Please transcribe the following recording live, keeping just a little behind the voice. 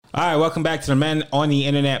All right, welcome back to the Men on the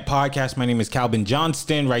Internet podcast. My name is Calvin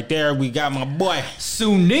Johnston. Right there, we got my boy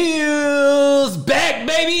Sunil's back,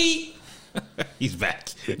 baby. He's back.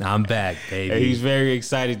 I'm back, baby. He's very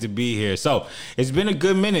excited to be here. So it's been a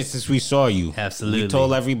good minute since we saw you. Absolutely. We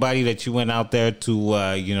told everybody that you went out there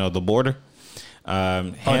to, the border.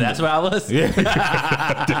 That's where I was? Yeah.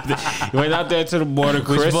 You went out there to the border.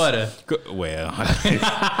 Which border? Well,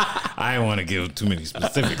 I don't want to give too many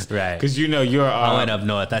specifics. Right. Because you're... I went up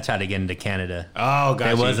north. I tried to get into Canada. Oh,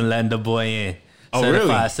 gotcha. They wasn't letting the boy in. Oh,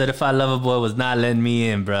 really? Certified Lover Boy was not letting me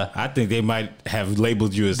in, bro. I think they might have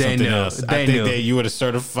labeled you as They something knew. else. They I think knew. that you were the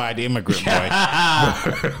certified immigrant boy.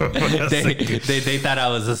 they thought I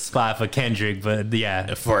was a spy for Kendrick, but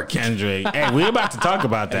yeah. For Kendrick. Hey, we're about to talk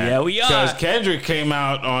about that. Yeah, we are. Because Kendrick came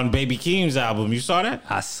out on Baby Keem's album. You saw that?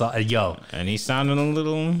 I saw, And he sounded a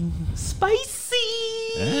little... spicy.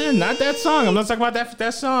 not that song. I'm not talking about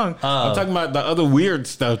that song. I'm talking about the other weird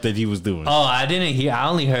stuff that he was doing. Oh, I didn't hear. I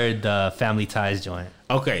only heard the Family Ties joint.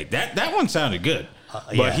 Okay, that one sounded good.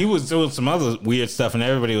 But yeah. he was doing some other weird stuff, and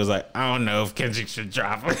everybody was like, I don't know if Kendrick should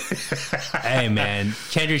drop it. Hey, man.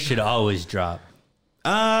 Kendrick should always drop.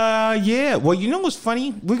 Yeah. Well, you know what's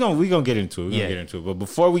funny? We're gonna get into it. But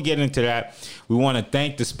before we get into that, we want to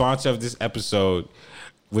thank the sponsor of this episode,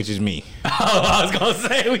 which is me. Oh, I was gonna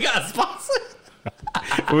say we got a sponsor.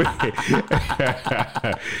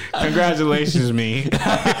 Congratulations, me.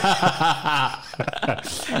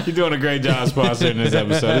 You're doing a great job sponsoring this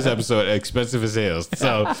episode. This episode expensive as hell.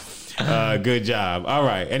 So, good job. All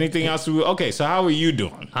right. Anything else? Okay. So, how are you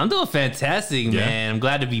doing? I'm doing fantastic, man. I'm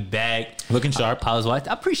glad to be back. Looking sharp. I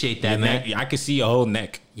appreciate that, man. I can see your whole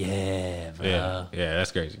neck. Yeah, bro. Yeah,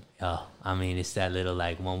 that's crazy. Oh, I mean, it's that little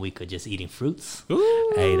 1 week of just eating fruits.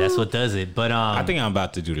 Ooh. Hey, that's what does it. But I think I'm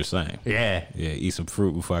about to do the same. Yeah, Eat some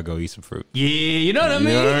fruit before I go eat some fruit. yeah, you know what I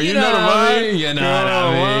mean. You know the vibe. You know what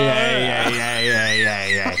I mean.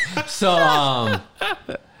 Yeah. So,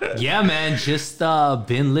 yeah, man, just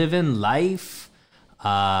been living life.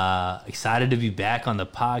 Excited to be back on the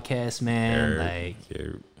podcast, man.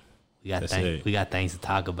 We got things to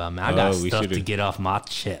talk about, man. I got stuff to get off my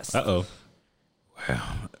chest. Uh-oh. Well,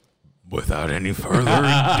 without any further ado,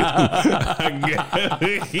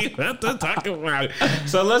 you have to talk about it.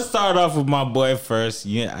 So let's start off with my boy first.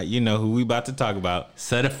 Yeah, you know who we about to talk about.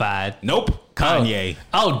 Certified. Nope. Kanye.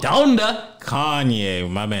 Oh, Donda. Kanye,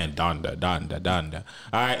 my man. Donda.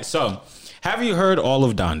 All right, so have you heard all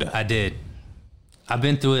of Donda? I did. I've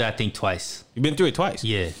been through it, I think, twice. You've been through it twice?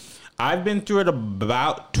 Yeah. I've been through it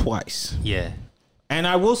about twice. Yeah. And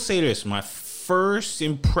I will say this, my first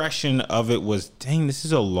impression of it was, dang, this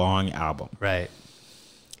is a long album. Right.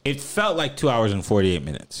 It felt like 2 hours and 48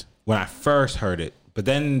 minutes when I first heard it. But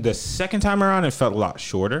then the second time around, it felt a lot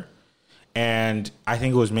shorter. And I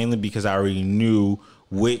think it was mainly because I already knew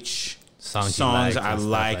which songs I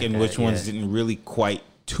like and which ones didn't really quite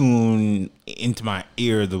tune into my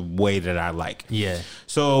ear the way that I like. Yeah.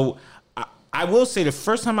 So I will say the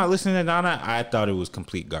first time I listened to Donna, I thought it was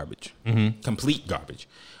complete garbage. Mm-hmm. Complete garbage.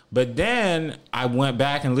 But then I went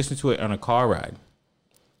back and listened to it on a car ride.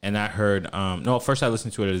 And I heard, first I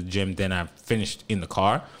listened to it at the gym, then I finished in the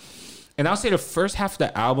car. And I'll say the first half of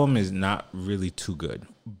the album is not really too good.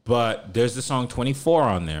 But there's the song 24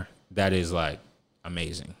 on there that is like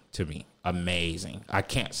amazing to me. Amazing. I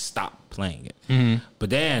can't stop playing it. Mm-hmm. But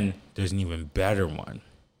then there's an even better one.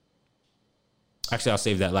 Actually, I'll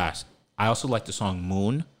save that last. I also like the song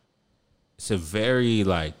Moon. It's a very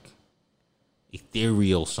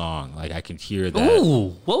ethereal song. Like I can hear that. Ooh,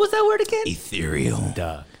 what was that word again? Ethereal.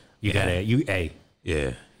 Duh. You gotta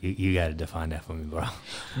define that for me, bro.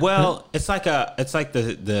 Well, it's like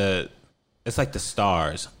the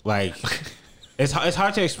stars. Like it's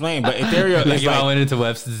hard to explain, but ethereal is I went into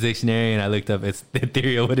Webster's dictionary and I looked up it's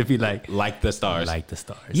ethereal. What if you like the stars? Like the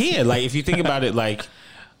stars. Yeah, like if you think about it, like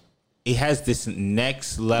it has this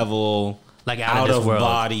next level, like out of world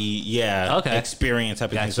body, experience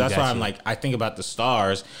type of thing. So that's why I'm like, I think about the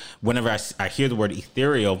stars whenever I hear the word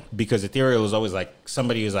ethereal, because ethereal is always like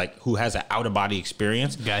somebody who's like who has an out of body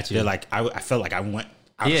experience. Gotcha. They're like, I felt like I went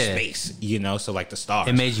out of space, so like the stars.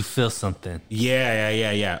 It made you feel something.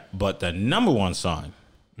 Yeah. But the number one song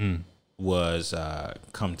was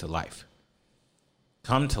 "Come to Life."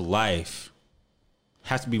 "Come to Life"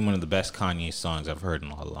 has to be one of the best Kanye songs I've heard in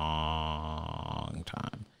a long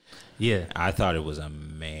time. Yeah. I thought it was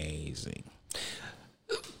amazing.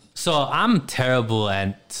 So I'm terrible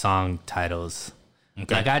at song titles.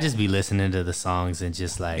 Okay. Like I just be listening to the songs and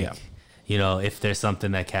just like, if there's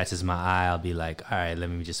something that catches my eye, I'll be like, all right, let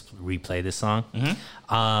me just replay this song.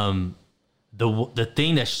 Mm-hmm. The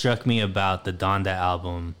thing that struck me about the Donda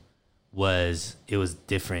album was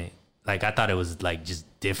different. Like I thought it was like just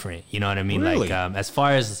different. You know what I mean? Really? Like as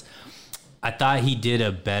far as I thought he did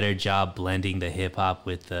a better job blending the hip hop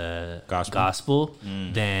with the gospel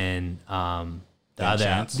than the other.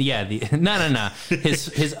 Chance? No.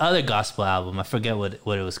 His other gospel album. I forget what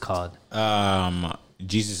it was called.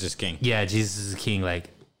 Jesus is King. Yeah, Jesus is King. Like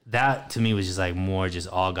that to me was just like more just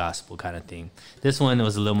all gospel kind of thing. This one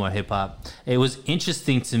was a little more hip hop. It was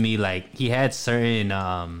interesting to me. Like he had certain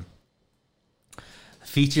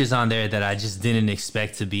features on there that I just didn't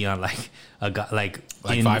expect to be on like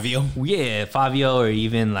Fabio? Yeah, Fabio, or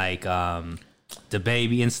even like the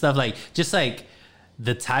baby and stuff, like just like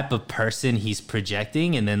the type of person he's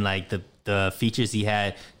projecting, and then like the features he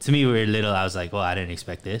had to me were little. I was like, well, I didn't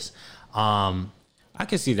expect this. I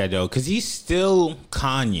can see that though, because he's still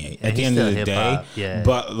Kanye at the he's end of still the day. hip-hop, yeah.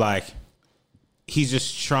 But like, he's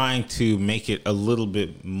just trying to make it a little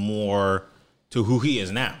bit more to who he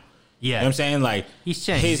is now. Yeah, You know what I'm saying? Like, he's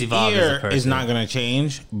changed. his He's evolved as a ear person. is not going to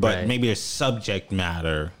change, but Right. maybe the subject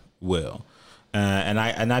matter will. And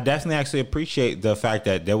I definitely actually appreciate the fact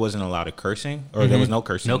that there wasn't a lot of cursing, or there was no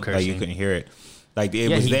cursing. No Like, you cursing. couldn't hear it. Like, it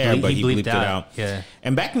Yeah, was he there, but he bleeped bleeped it out. Yeah.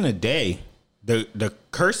 And back in the day, the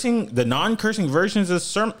cursing, the non-cursing versions of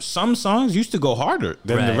some songs used to go harder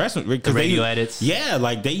than the Right. rest of it. The radio edits. Yeah,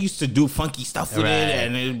 like they used to do funky stuff with Right. it,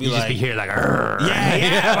 and it'd be You like, just be here like, "Arr."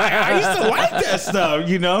 yeah. Like, I used to like that stuff,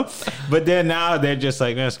 you know. But then now they're just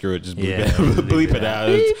like, nah, screw it, just bleep, Yeah, bleep it out.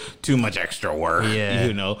 It's too much extra work, Yeah.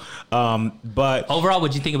 you know. But Overall,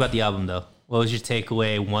 what'd you think about the album, though? What was your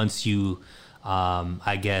takeaway once you,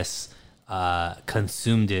 I guess,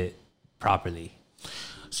 consumed it properly?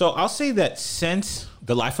 so I'll say that since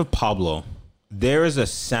The Life of Pablo, there is a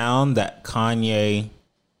sound that Kanye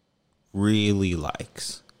really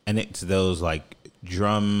likes, and it's those like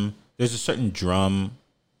drum. There's a certain drum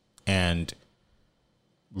and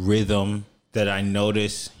rhythm that I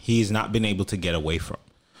notice he's not been able to get away from,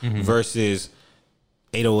 versus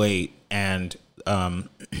 808 and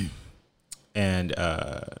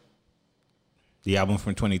the album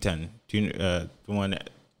from 2010. Do you the one?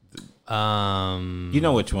 You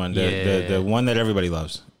know which one? The one that everybody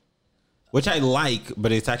loves, which I like,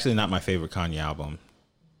 but it's actually not my favorite Kanye album.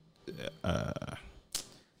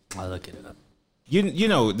 I'll look it up. You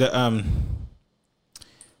know the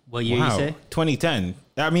What year you say? 2010.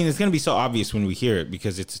 I mean, it's gonna be so obvious when we hear it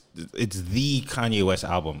because it's the Kanye West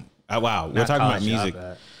album. Wow, we're Not talking about College music.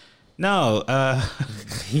 Dropout. No, wow,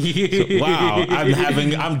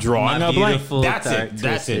 I'm drawing My a blank. Beautiful That's Dark it.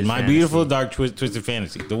 That's it. Twisted My Fantasy. Beautiful Dark Twisted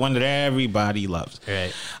Fantasy, the one that everybody loves.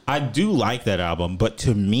 Right. I do like that album, but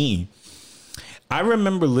to me, I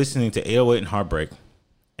remember listening to 808 and Heartbreak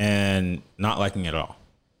and not liking it at all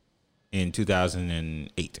in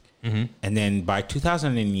 2008. And then by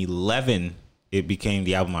 2011, it became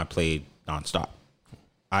the album I played nonstop.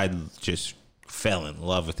 I just fell in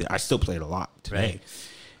love with it. I still play it a lot today. Right.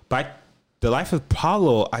 By The Life of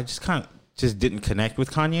Pablo, I just kind of just didn't connect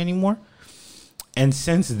with Kanye anymore. And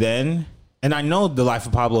since then, and I know The Life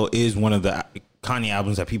of Pablo is one of the Kanye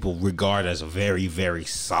albums that people regard as a very, very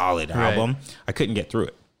solid album. I couldn't get through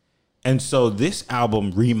it. And so this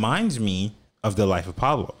album reminds me of The Life of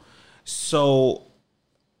Pablo. So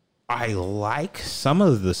I like some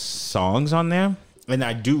of the songs on there, and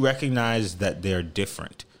I do recognize that they're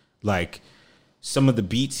different. Like, some of the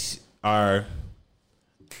beats are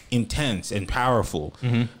intense and powerful,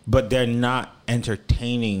 but they're not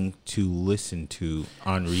entertaining to listen to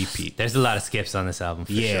on repeat. There's a lot of skips on this album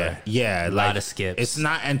for sure. Yeah, A lot of skips. It's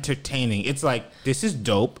not entertaining. It's like, this is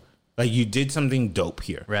dope. Like, you did something dope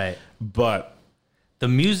here. Right. But The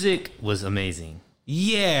music was amazing.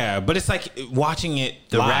 yeah, but it's like watching it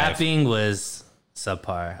The live. rapping was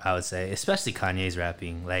subpar, I would say, especially Kanye's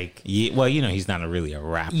rapping. Like, Yeah, well, you know, he's not really a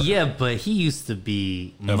rapper. yeah, but he used to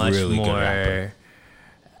be much really good rapper.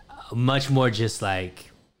 more just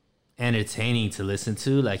like entertaining to listen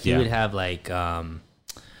to. Like he Yeah. would have like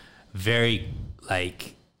very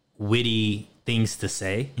like witty things to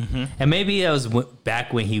say, and maybe that was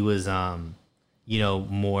back when he was you know,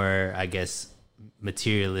 more, I guess,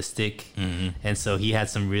 materialistic, and so he had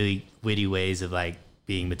some really witty ways of like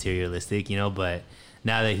being materialistic, you know. But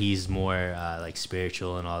now that he's more like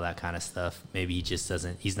spiritual and all that kind of stuff, maybe he just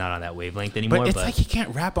doesn't. He's not on that wavelength anymore. But it's like he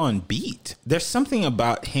can't rap on beat. There's something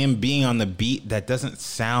about him being on the beat that doesn't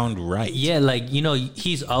sound right. yeah, like, you know,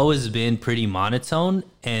 he's always been pretty monotone,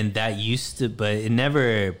 and that used to, but it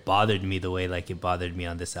never bothered me the way like it bothered me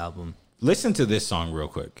on this album. Listen to this song real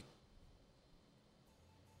quick.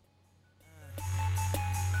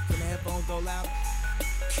 When the headphones go loud,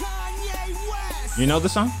 You know the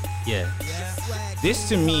song? Yeah. This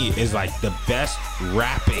to me is like the best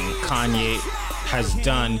rapping Kanye has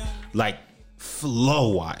done, like flow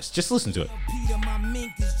wise. Just listen to it. Peter, my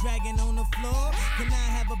mink is dragging on the floor. Can I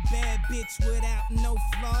have a bad bitch without no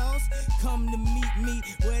flaws? Come to meet me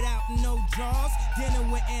without no draws.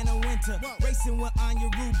 Dinner with Anna Winter, racing with Anya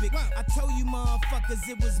Rubik. I told you motherfuckers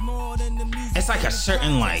it was more than the music. It's like a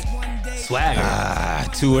certain like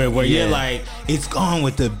Swagger. to it where Yeah. you're like, it's gone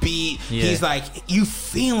with the beat. Yeah. He's like, you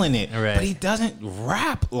feeling it, Right. but he doesn't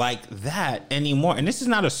rap like that anymore. And this is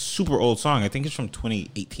not a super old song. I think it's from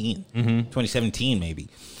 2018, 2017 maybe.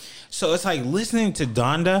 So it's like listening to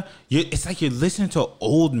Donda. It's like you're listening to an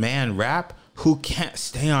old man rap who can't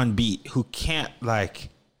stay on beat, who can't like.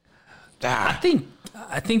 I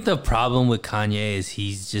think the problem with Kanye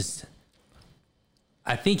is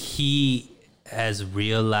I think he has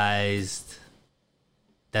realized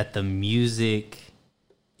that the music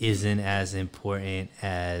isn't as important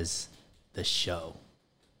as the show.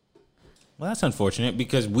 Well, that's unfortunate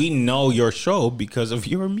because we know your show because of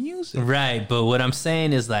your music. Right, but what I'm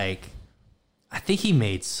saying is like I think he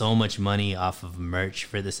made so much money off of merch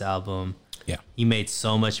for this album. Yeah. He made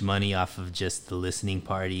so much money off of just the listening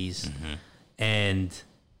parties. And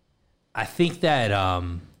I think that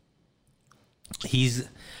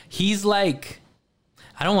he's like,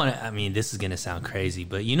 I don't want to, I mean, this is going to sound crazy,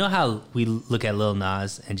 but you know how we look at Lil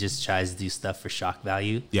Nas and just tries to do stuff for shock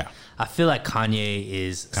value? Yeah. I feel like Kanye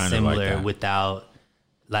is Kinda similar like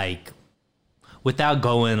that. without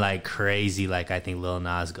going like crazy. Like I think Lil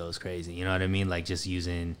Nas goes crazy. You know what I mean? Like just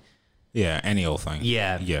using, Yeah, any old thing.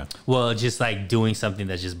 yeah. Well, just like doing something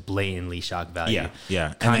that's just blatantly shock value. Yeah.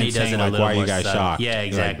 And Kanye then does saying, it a like, little why more you guys subtle. shocked? Yeah, Like,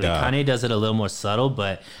 exactly. duh. Kanye does it a little more subtle,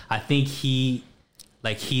 but I think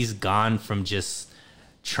he's gone from just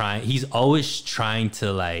trying. He's always trying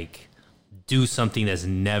to like do something that's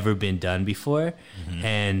never been done before,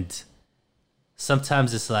 and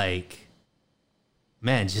sometimes it's like,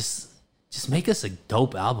 man, just make us a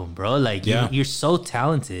dope album, bro. Like Yeah. you're so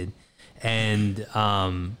talented, and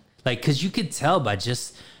like because you could tell by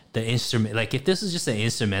just the instrument. Like if this was just an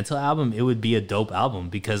instrumental album, it would be a dope album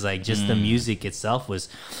because like just the music itself was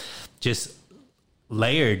just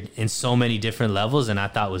layered in so many different levels, and I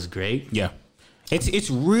thought was great. Yeah. It's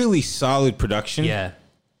really solid production. Yeah,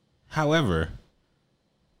 However,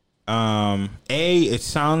 it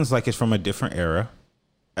sounds like it's from a different era,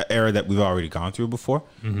 an era that we've already gone through before.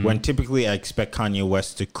 When typically I expect Kanye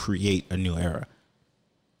West to create a new era.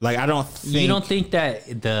 Like I don't think you don't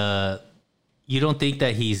think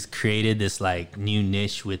that he's created this like new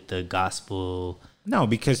niche with the gospel. No,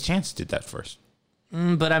 because Chance did that first.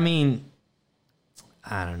 But I mean,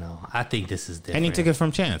 I don't know. I think this is different. And he took it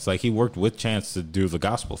from Chance. Like he worked with Chance to do the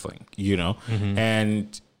gospel thing, you know?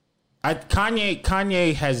 And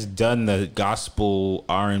Kanye has done the gospel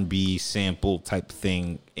R&B sample type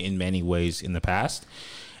thing in many ways in the past.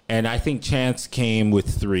 And I think Chance came with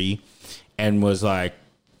 3 and was like,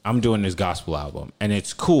 I'm doing this gospel album. And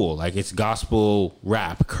it's cool. Like it's gospel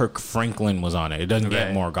rap. Kirk Franklin was on it. It doesn't get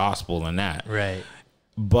Right. more gospel than that. Right.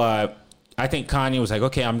 But I think Kanye was like,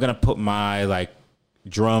 okay, I'm going to put my like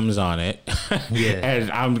drums on it. Yeah.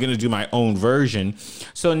 And I'm going to do my own version.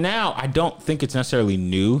 So now I don't think it's necessarily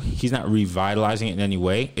new. He's not revitalizing it in any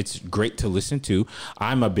way. It's great to listen to.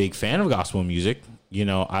 I'm a big fan of gospel music. You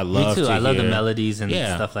know, I love Me too. to I love the hear- melodies and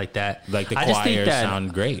Yeah. stuff like that. Like the I just think choirs that-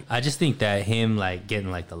 sound great. I just think that him like getting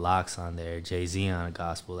like the Locks on there, Jay-Z on a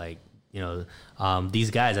gospel, like, you know, these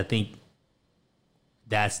guys, I think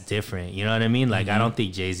that's different. You know what I mean? Like, I don't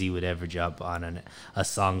think Jay-Z would ever jump on a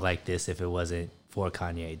song like this if it wasn't for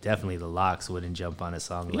Kanye. Definitely the Locks wouldn't jump on a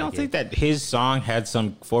song You like don't it. think that his song had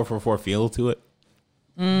some 444 feel to it?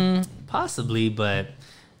 Possibly, but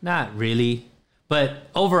not really. But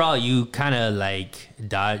overall, you kind of like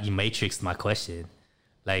you matrixed my question.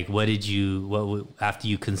 Like, after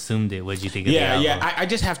you consumed it, what did you think of the album? Yeah. I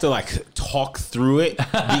just have to like talk through it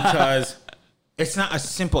because it's not a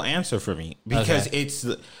simple answer for me because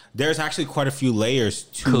there's actually quite a few layers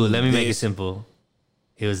to Cool, let me make it this. simple.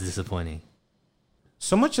 It was disappointing.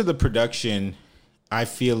 So much of the production I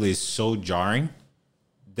feel is so jarring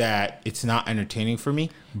that it's not entertaining for me.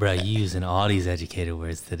 Bro, you using all these educated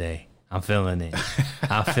words today. I'm feeling it.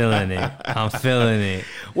 I'm feeling it. I'm feeling it.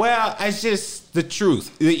 Well, it's just the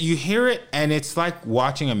truth. You hear it and it's like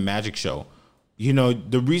watching a magic show. You know,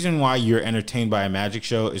 the reason why you're entertained by a magic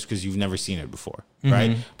show is because you've never seen it before,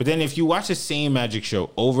 right? But then if you watch the same magic show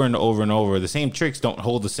over and over and over, the same tricks don't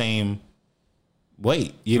hold the same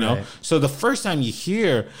weight, you know? Right. So the first time you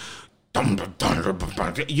hear,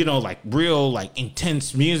 you know, like real, like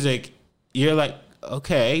intense music, you're like,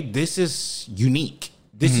 okay, this is unique.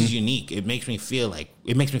 This is unique. It makes me feel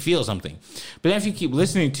something. But then if you keep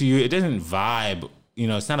listening to you, it doesn't vibe. You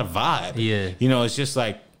know, it's not a vibe. Yeah. You know, it's just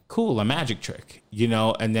like, cool, a magic trick. You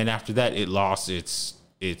know, and then after that, it lost its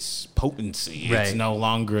potency. Right. It's no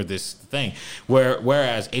longer this thing.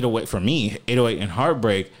 Whereas 808 for me, 808 and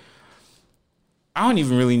Heartbreak, I don't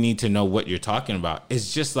even really need to know what you're talking about.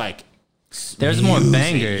 It's just like there's more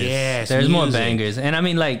bangers. Yes, there's more music. bangers. And I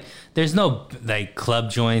mean, like, there's no like club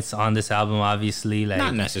joints on this album, obviously. Like,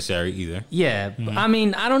 Not necessary either. yeah, but, I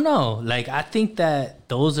mean, I don't know. Like, I think that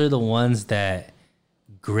those are the ones that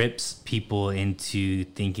grips people into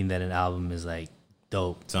thinking that an album is like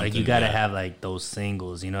dope. Like, you gotta have like those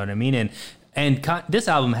singles, you know what I mean? And this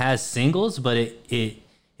album has singles, but it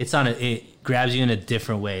grabs you in a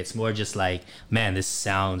different way. It's more just like, man, this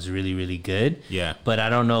sounds really, really good. Yeah. But I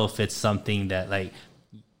don't know if it's something that like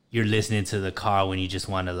you're listening to the car when you just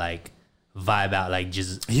want to like vibe out, like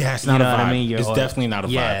just It's not you know a vibe. what I mean? It's definitely not a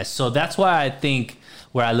vibe. Yeah, so that's why I think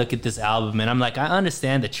where I look at this album and I'm like, I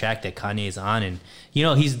understand the track that Kanye's on, and you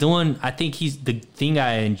know he's doing. I think the thing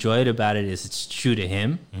I enjoyed about it is it's true to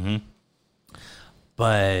him,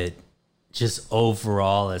 but just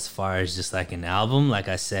overall, as far as just like an album, like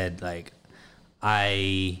I said, like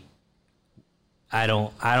I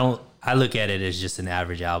look at it as just an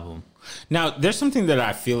average album. Now, there's something that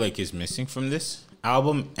I feel like is missing from this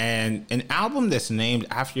album, and an album that's named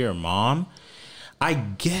after your mom. I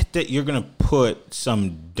get that you're gonna put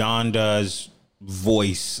some Donda's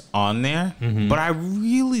voice on there, but I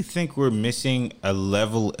really think we're missing a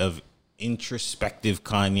level of introspective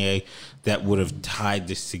Kanye that would have tied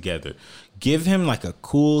this together. Give him like a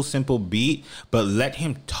cool, simple beat, but let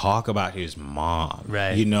him talk about his mom.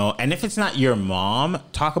 Right. You know, and if it's not your mom,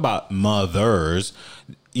 talk about mothers,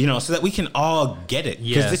 you know, so that we can all get it.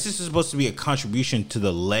 Because this is supposed to be a contribution to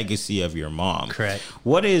the legacy of your mom. Correct.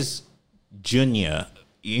 What is Junior,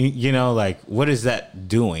 you know, like, what is that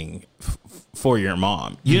doing for your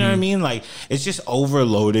mom? You know what I mean? Like, it's just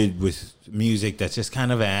overloaded with music that's just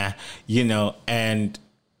kind of, you know, and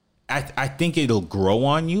I think it'll grow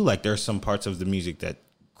on you. Like, there's some parts of the music that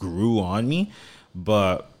grew on me,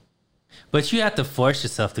 but you have to force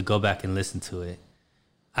yourself to go back and listen to it.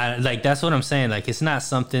 Like, that's what I'm saying. Like, it's not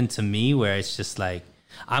something to me where it's just like,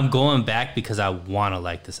 I'm going back because I want to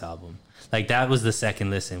like this album. Like, that was the second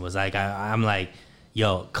listen, was like, I'm like,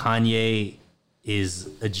 yo, Kanye is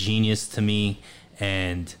a genius to me,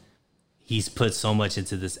 and he's put so much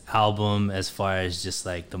into this album as far as just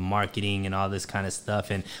like the marketing and all this kind of stuff.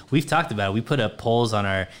 And we've talked about it. We put up polls on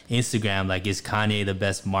our Instagram, like, is Kanye the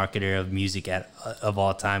best marketer of music of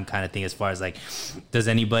all time, kind of thing, as far as like, does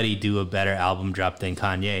anybody do a better album drop than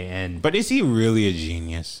Kanye? But is he really a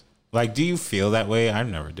genius? Like, do you feel that way? I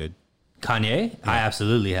never did. Kanye? Yeah.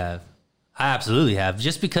 I absolutely have.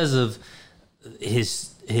 Just because of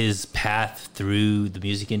his path through the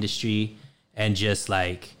music industry and just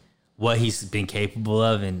like what he's been capable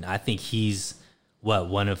of. And I think he's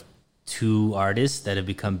one of 2 artists that have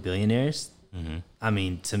become billionaires. I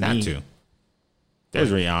mean, to me, Not 2. There's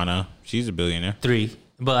Rihanna. She's a billionaire. 3.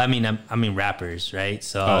 But I mean rappers, right?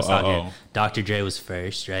 So I was talking, Dr. Dre was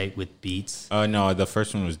first, right, with Beats. No, the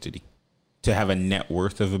first one was Diddy. To have a net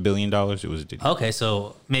worth of $1 billion, it was Diddy. Okay,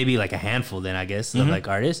 so maybe like a handful then, I guess, of like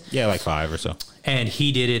artists. Yeah, like 5 or so. And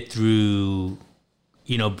he did it through,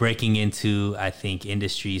 you know, breaking into, I think,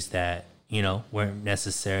 industries that, you know, weren't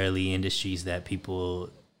necessarily industries that people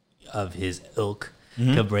of his ilk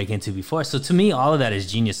could break into before. So to me, all of that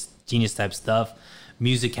is genius type stuff.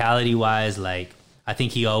 Musicality wise, like, I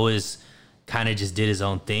think he always kind of just did his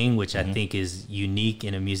own thing, which I think is unique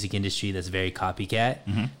in a music industry that's very copycat.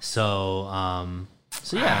 So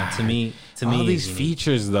yeah, to me, all these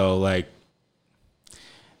features though, like,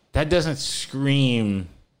 that doesn't scream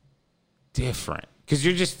different, because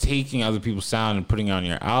you're just taking other people's sound and putting it on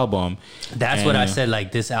your album. That's what I said.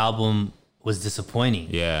 Like, this album was disappointing.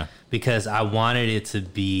 Yeah, because I wanted it to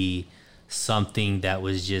be something that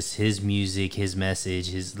was just his music, his message,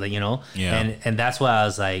 his, like, you know. Yeah. And that's why I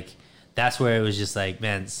was like, that's where it was just like,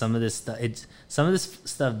 man, some of this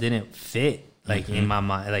stuff didn't fit, like, in my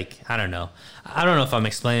mind. Like, I don't know if I'm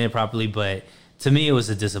explaining it properly, but to me it was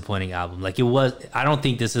a disappointing album. Like, it was, I don't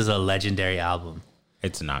think this is a legendary album.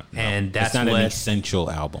 it's not. No. And that's it's not what, an essential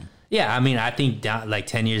album. Yeah, I mean, I think like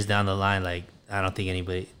 10 years down the line, like, I don't think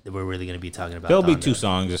we're really going to be talking about. There'll be Donda. 2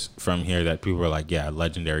 songs from here that people are like, yeah,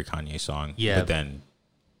 legendary Kanye song. Yeah. But then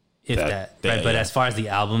If that, right? yeah. But as far as the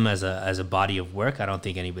album as a body of work, I don't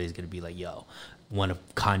think anybody's gonna be like, "Yo, one of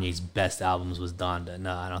Kanye's best albums was Donda."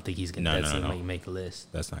 No, I don't think he's gonna. No. Make the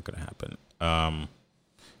list. That's not going to happen.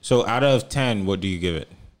 So out of 10, what do you give it?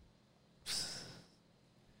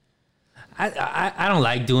 I don't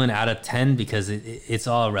like doing out of 10 because it's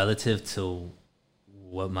all relative to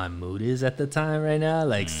what my mood is at the time right now.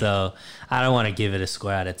 Like, so I don't want to give it a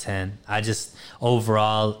score out of 10. I just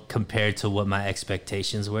overall, compared to what my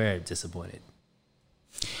expectations were, disappointed.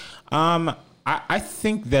 I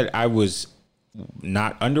think that I was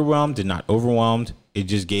not underwhelmed and not overwhelmed. It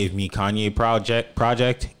just gave me Kanye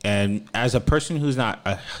project. And as a person who's not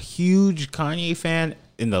a huge Kanye fan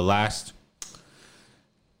in the last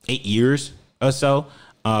 8 years or so,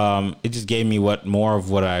 it just gave me more of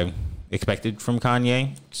what I expected from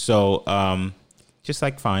Kanye. So just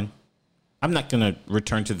like, fine. I'm not going to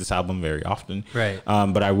return to this album very often. Right.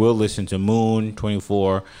 But I will listen to Moon,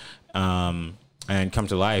 24, and Come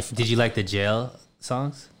to Life. Did you like the Jail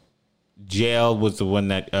songs? Jail was the one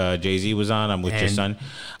that Jay-Z was on. I'm with your son.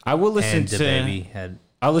 I will listen to DaBaby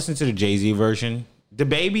I'll listen to the Jay-Z version.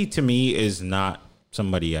 DaBaby to me is not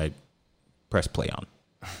somebody I press play on.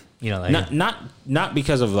 You know, like not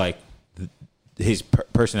because of like his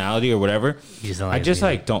personality or whatever. You just don't like I his just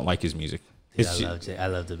music. like don't like his music. Dude, I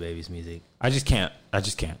love DaBaby's music. I just can't.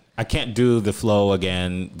 I can't do the flow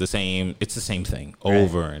again. The same. It's the same thing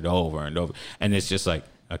over and over and over. And it's just like,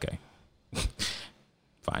 okay,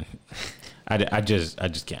 fine. I just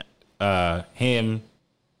can't. Him.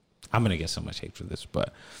 I'm gonna get so much hate for this,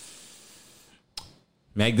 but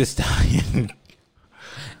Meg Thee Stallion.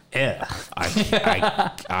 Yeah,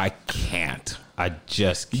 I can't. I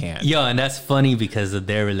just can't. Yo, and that's funny because of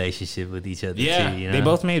their relationship with each other. Yeah, too, you know? they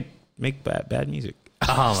both make bad music.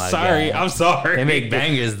 Oh my sorry, God. I'm sorry. They make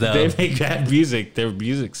bangers though. They make bad music. Their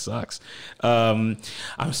music sucks. I'm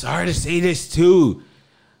sorry to say this too.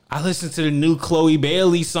 I listened to the new Chloe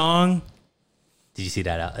Bailey song. Did you see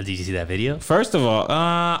that? Did you see that video? First of all,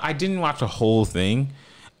 I didn't watch the whole thing.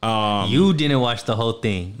 You didn't watch the whole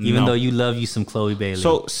thing, even though you love you some Chloe Bailey.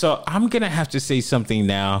 So I'm gonna have to say something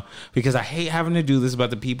now because I hate having to do this about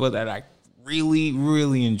the people that I really,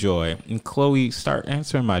 really enjoy. And Chloe, start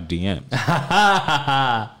answering my DMs.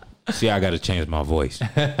 See, I got to change my voice.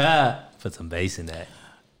 Put some bass in that.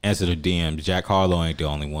 Answer the DMs. Jack Harlow ain't the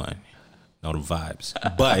only one. Know the vibes.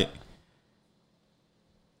 But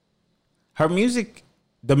her music,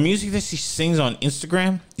 the music that she sings on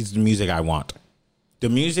Instagram is the music I want. The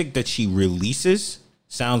music that she releases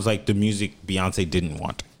sounds like the music Beyonce didn't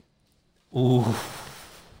want. Ooh.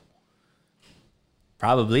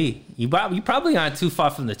 Probably. You probably aren't too far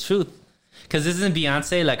from the truth. Because isn't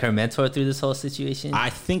Beyonce like her mentor through this whole situation? I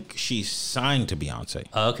think she's signed to Beyonce.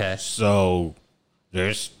 Oh, okay. So there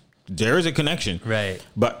is a connection. Right.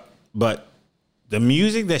 But the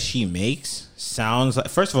music that she makes sounds like,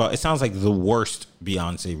 first of all, it sounds like the worst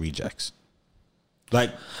Beyonce rejects. Like,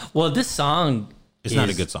 well, this song it's not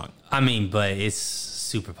a good song. I mean, but it's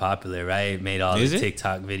super popular, right? Made all the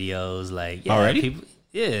TikTok videos, like already.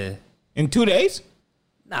 Yeah. In 2 days?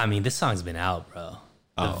 Nah, I mean, this song's been out, bro.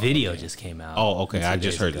 The video just came out. Oh, okay. I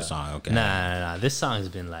just heard the song. Okay. Nah. This song's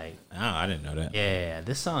been like. Oh, I didn't know that. Yeah,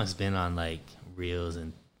 this song's been on like Reels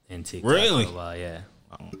and TikTok really? for a while. Yeah.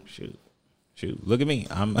 Oh shoot! Look at me.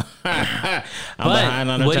 I'm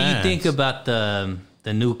behind on the what times. do you think about the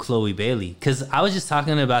new Chloe Bailey? Because I was just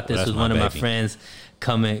talking about this with one of my friends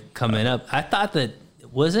coming up. I thought that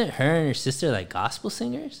wasn't her and her sister like gospel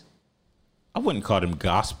singers? I wouldn't call them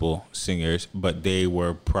gospel singers, but they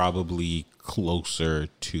were probably closer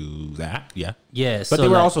to that. Yeah. Yeah. But they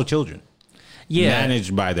were also children. Yeah.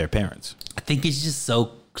 Managed by their parents. I think it's just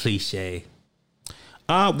so cliche.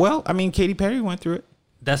 Well, I mean, Katy Perry went through it.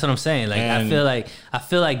 That's what I'm saying. Like, I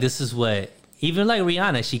feel like this is what, even like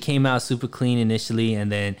Rihanna, she came out super clean initially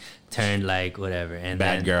and then turned like whatever. And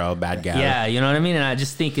bad girl. Yeah, you know what I mean? And I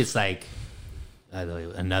just think it's like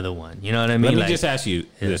another one. You know what I mean? Let me just ask you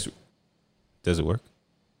this. Does it work?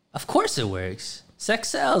 Of course it works. Sex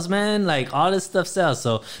sells, man. Like, all this stuff sells.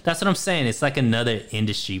 So that's what I'm saying. It's like another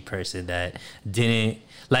industry person that didn't,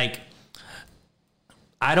 like,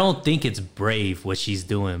 I don't think it's brave what she's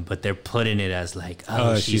doing, but they're putting it as like,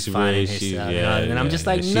 she's finding herself. And I'm just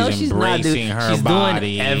like, no, she's not, dude. She's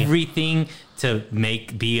doing everything to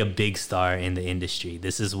be a big star in the industry.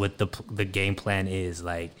 This is what the game plan is.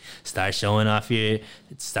 Like, start showing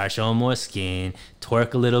more skin,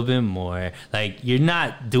 twerk a little bit more. Like, you're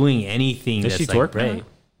not doing anything that's like brave.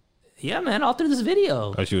 Yeah, man, all through this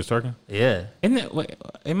video. Oh, she was twerking? Yeah.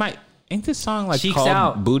 Ain't this song like Cheeks called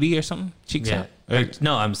Out. Booty or something? Cheeks Out.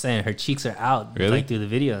 No, I'm saying her cheeks are out, really? like through the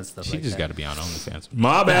video and stuff. She like just that. got to be on OnlyFans.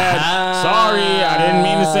 My bad. Sorry, I didn't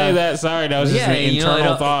mean to say that. Sorry, that was just an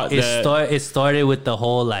internal thought. It started with the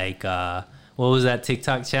whole like, what was that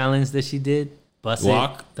TikTok challenge that she did?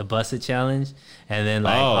 the Buss It challenge, and then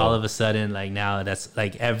like all of a sudden, like now that's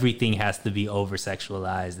like everything has to be over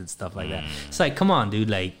sexualized and stuff like that. It's like, come on, dude,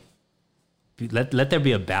 like let there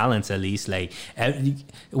be a balance at least. Like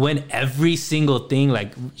when every single thing,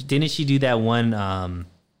 like didn't she do that one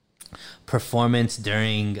performance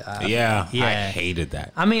during I hated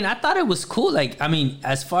that. I mean, I thought it was cool. Like, I mean,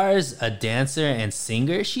 as far as a dancer and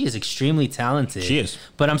singer, she is extremely talented. She is.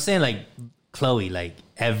 But I'm saying, like, Chloe, like,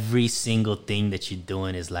 every single thing that you're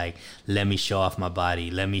doing is like, let me show off my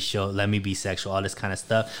body. Let me be sexual, all this kind of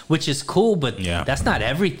stuff, which is cool, but that's not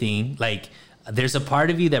everything. Like, there's a part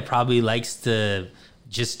of you that probably likes to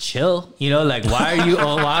just chill, you know, like why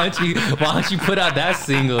don't you put out that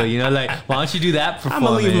single, you know, like why don't you do that performance?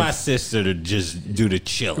 I'm gonna leave my sister to just do the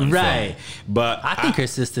chilling, right? But I think her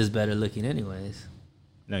sister's better looking, anyways.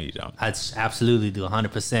 No, you don't. I absolutely do,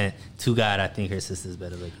 100%. To God, I think her sister's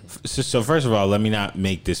better looking. So first of all, let me not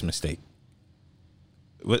make this mistake.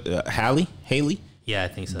 What Haley? Yeah, I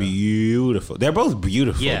think so. Beautiful. They're both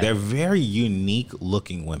beautiful. Yeah. They're very unique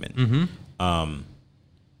looking women. Mm-hmm.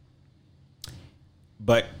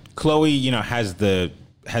 But Chloe, you know, has the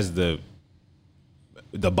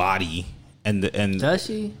body and does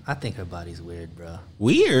she? I think her body's weird, bro.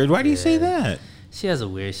 Weird? Why do you say that? She has a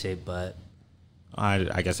weird shaped butt.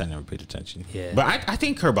 I guess I never paid attention. Yeah, but I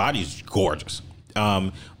think her body's gorgeous.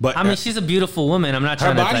 But I mean, she's a beautiful woman. I'm not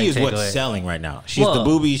trying to. Her body is what's away. selling right now. She's the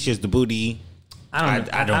boobies. She has the booty. I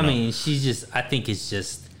don't know. I mean, she's just. I think it's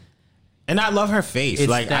just. And I love her face.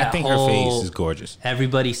 Like, I think her face is gorgeous.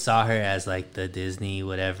 Everybody saw her as like the Disney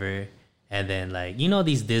whatever, and then like, you know,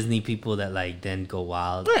 these Disney people that like then go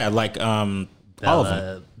wild. Yeah, like all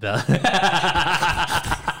of them.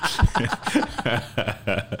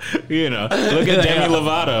 You know, look at Demi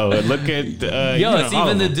Lovato. And look at it's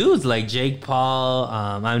even the dudes like Jake Paul.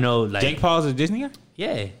 I know like Jake Paul's a Disney guy.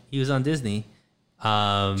 Yeah, he was on Disney.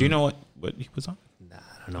 Do you know what he was on? Nah,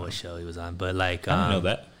 I don't know what show he was on, but like I didn't know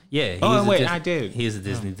that. Yeah. I did. He was a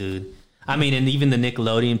Disney dude. I mean, and even the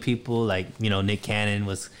Nickelodeon people, like, you know, Nick Cannon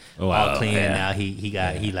was all clean, and now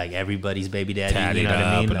he like everybody's baby daddy. Tatted, you know what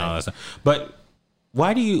I mean? And all that stuff. But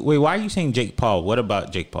why are you saying Jake Paul? What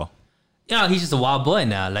about Jake Paul? You know, he's just a wild boy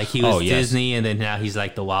now. Like, he was Disney, and then now he's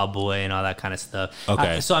like the wild boy and all that kind of stuff.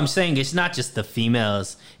 Okay. So I'm saying it's not just the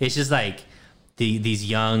females. It's just like these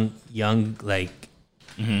young like.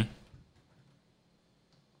 Mm-hmm.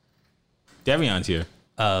 Devion's here.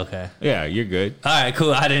 Oh, okay. Yeah, you're good. All right,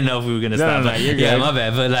 cool. I didn't know if we were gonna stop. No, you're good. Yeah, my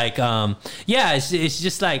bad. But like, it's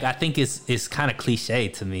just like, I think it's kind of cliche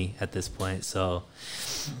to me at this point. So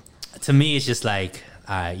to me, it's just like,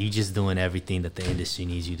 all right, you just doing everything that the industry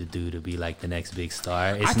needs you to do to be like the next big star.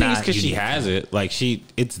 I think it's because she has it. Like,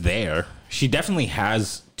 it's there. She definitely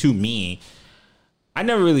has. To me, I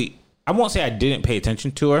won't say I didn't pay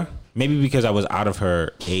attention to her. Maybe because I was out of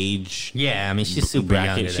her age. Yeah, I mean, she's super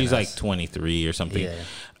bracket. young. She's like 23 or something. Yeah.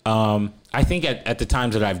 I think at the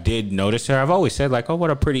times that I've did notice her, I've always said like, oh,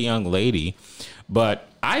 what a pretty young lady. But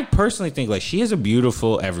I personally think like she is a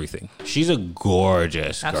beautiful everything. She's a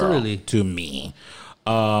gorgeous girl to me.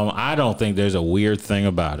 I don't think there's a weird thing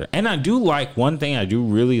about it. And I do like, one thing I do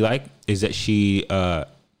really like is that she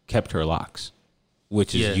kept her locks,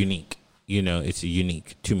 which is unique. You know, it's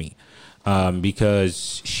unique to me.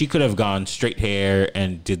 Because she could have gone straight hair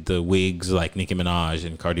and did the wigs like Nicki Minaj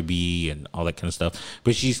and Cardi B and all that kind of stuff.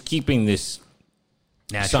 But she's keeping this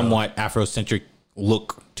somewhat Afrocentric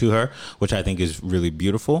look to her, which I think is really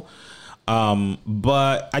beautiful.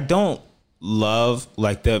 But I don't love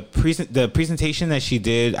like the presentation that she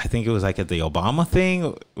did. I think it was like at the Obama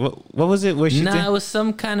thing. What was it? Where she did? It was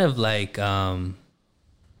some kind of like I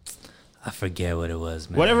forget what it was,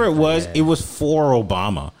 man. Whatever it was for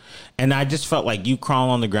Obama. And I just felt like you crawl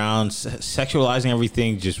on the ground, sexualizing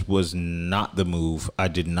everything just was not the move. I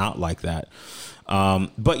did not like that.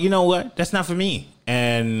 But you know what? That's not for me.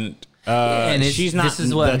 And she's not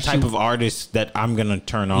the type of artist that I'm going to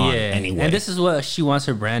turn on anyway. And this is what she wants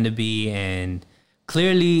her brand to be. And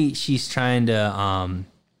clearly she's trying to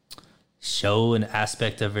show an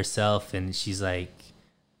aspect of herself. And she's like,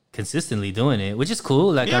 consistently doing it, which is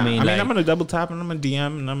cool. Like, I mean, I'm gonna double tap and I'm gonna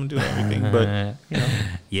DM and I'm gonna do everything. But you know.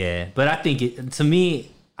 Yeah, but I think to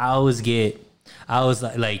me, I was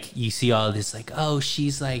like, you see all this like, oh,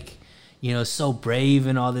 she's like, you know, so brave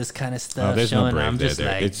and all this kind of stuff. Oh, there's showing, no brave I'm there. just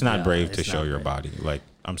like, it's not brave to show your body. Like,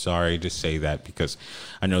 I'm sorry to say that because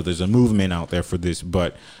I know there's a movement out there for this,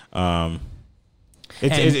 but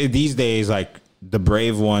these days, like the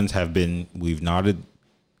brave ones we've nodded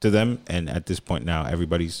to them, and at this point now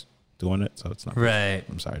everybody's doing it, so it's not right.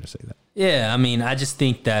 I'm sorry to say that. Yeah, I mean, I just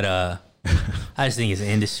think that I just think it's an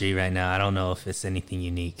industry right now. I don't know if it's anything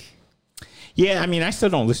unique. Yeah, I mean, I still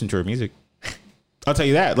don't listen to her music. I'll tell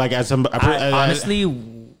you that. Like, as some honestly,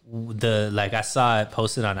 I saw it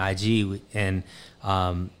posted on IG and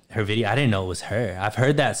her video. I didn't know it was her. I've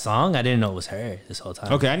heard that song. I didn't know it was her this whole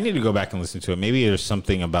time. Okay, I need to go back and listen to it. Maybe there's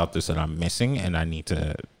something about this that I'm missing, and I need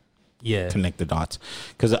to connect the dots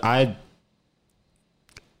because I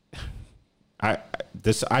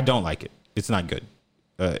don't like it. It's not good.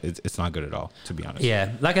 It's not good at all, to be honest.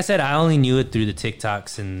 Yeah, like I said, I only knew it through the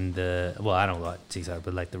TikToks and I don't watch TikTok,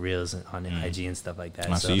 but like the reels on IG and stuff like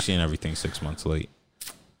that. So you're seeing everything 6 months late.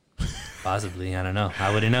 Possibly, I don't know.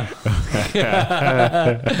 I wouldn't know.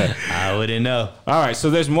 I wouldn't know. All right,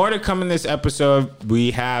 so there's more to come in this episode.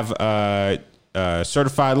 We have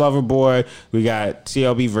Certified Lover Boy. We got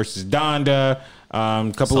CLB versus Donda.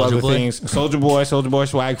 Couple Soulja other Boy. things. Soulja Boy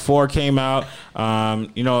Swag 4 came out.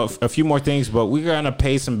 A few more things, but we're gonna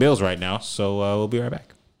pay some bills right now. So we'll be right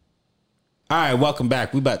back. All right, welcome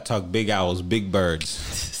back. We about to talk big owls, big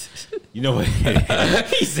birds. You know what it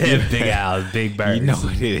is. He said big owls, big birds. You know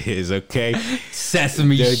what it is, okay?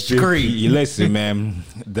 Sesame Street. You listen, man.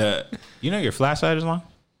 You know your flashlight is on?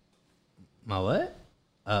 My what?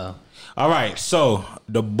 Oh. All right, so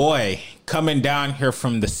the boy coming down here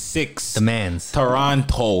from the 6th. The man's.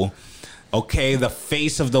 Toronto. Okay, the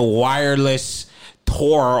face of the wireless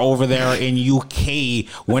tour over there in UK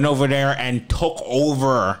went over there and took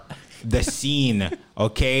over the scene.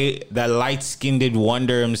 Okay, the light-skinned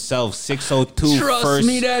wonder himself, 602 Trust first.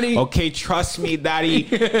 me, daddy. Okay, trust me, daddy.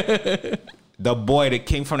 The boy that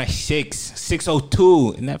came from the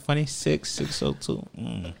 602. Isn't that funny?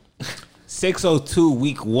 602. 602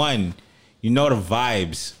 week 1. You know the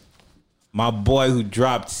vibes. My boy who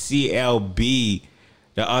dropped CLB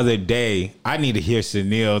the other day. I need to hear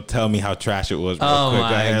Sunil tell me how trash it was real Oh quick. my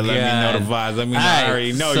Go ahead, let me know the vibes. Let me know. I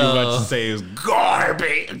already know you're about to say it was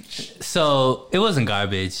garbage. So it wasn't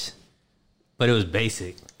garbage, but it was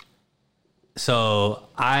basic. So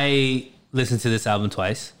I listened to this album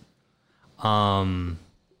twice. Once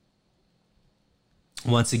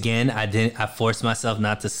again, I forced myself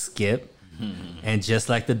not to skip. And just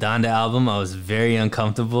like the Donda album, I was very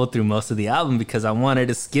uncomfortable through most of the album because I wanted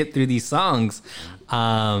to skip through these songs.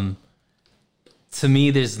 To me,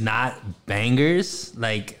 there's not bangers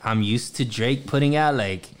like I'm used to Drake putting out.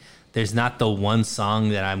 Like, there's not the one song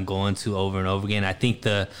that I'm going to over and over again. I think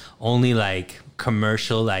the only like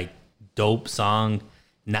commercial, like dope song,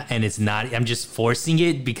 and it's not, I'm just forcing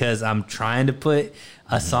it because I'm trying to put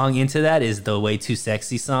a song into that, is the Way Too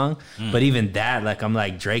Sexy song. But even that, like, I'm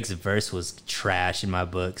like, Drake's verse was trash in my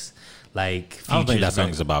books. Like, I don't think that Future's song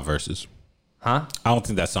is about verses. Huh? I don't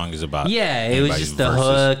think that song is about. Yeah, it was just the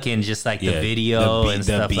verses. hook and just like the Yeah, video the beat- and the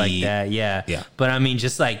stuff like beat. that. Yeah. Yeah. But I mean,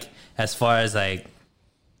 just like as far as like,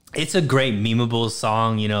 it's a great memeable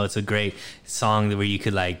song. You know, it's a great song where you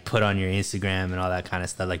could like put on your Instagram and all that kind of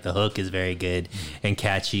stuff. Like the hook is very good and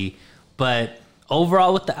catchy. But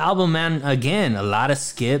overall with the album, man, again, a lot of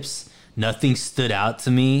skips. Nothing stood out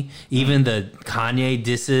to me. Even the Kanye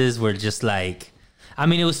disses were just like, I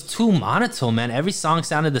mean, it was too monotone, man. Every song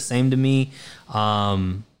sounded the same to me.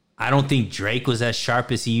 I don't think Drake was as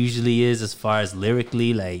sharp as he usually is as far as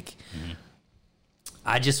lyrically. Like,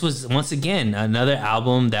 I just was, once again, another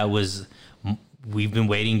album that was, we've been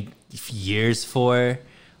waiting years for,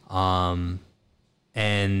 and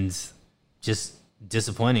just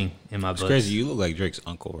disappointing in my books. It's crazy. You look like Drake's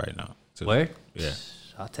uncle right now. too. Where? Yeah.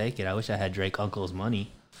 I'll take it. I wish I had Drake Uncle's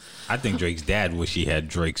money. I think Drake's dad wish he had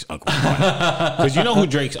Drake's uncle. Because you know who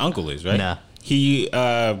Drake's uncle is, right? Nah. He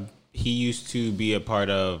used to be a part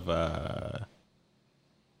of.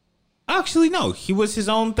 Actually, no. He was his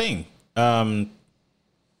own thing. Sly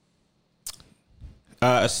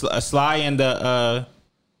and the.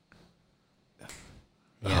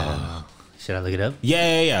 Yeah. Should I look it up?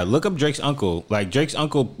 Yeah. Look up Drake's uncle. Like, Drake's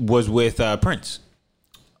uncle was with Prince.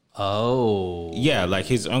 Oh. Yeah, like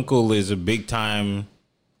his uncle is a big time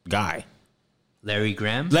guy. Larry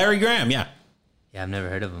Graham? Larry Graham, yeah. Yeah, I've never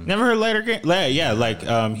heard of him. Never heard Larry Graham? Yeah, like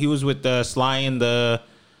he was with Sly and the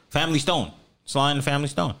Family Stone. Sly and the Family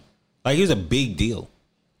Stone. Like, he was a big deal.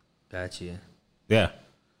 Gotcha. Yeah.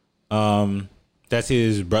 That's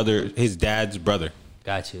his brother, his dad's brother.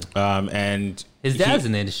 Gotcha. And His dad's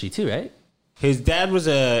in the industry too, right? his dad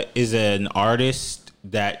is an artist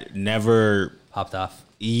that never. Popped off.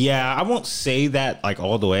 Yeah, I won't say that like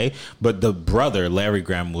all the way, but the brother Larry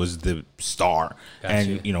Graham was the star,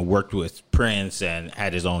 Gotcha. and worked with Prince and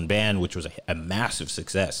had his own band, which was a massive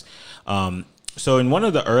success. So in one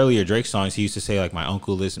of the earlier Drake songs, he used to say like, "My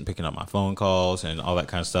uncle isn't picking up my phone calls" and all that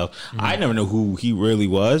kind of stuff. I never knew who he really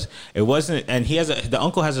was. It wasn't, and the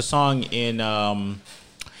uncle has a song in the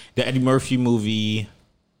Eddie Murphy movie.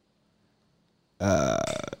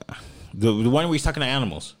 The one where he's talking to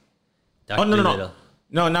animals. Dr. Oh no. Dolittle.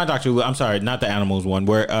 No, not Dr. Dolittle. I'm sorry, not the animals one.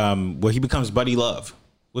 Where he becomes Buddy Love.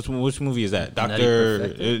 Which movie is that?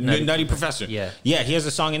 Nutty Professor. Yeah. Yeah, he has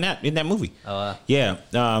a song in that movie. Oh, wow. Yeah.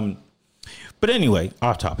 But anyway,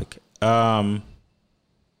 off topic.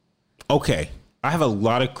 Okay, I have a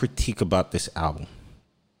lot of critique about this album.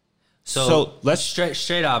 So let's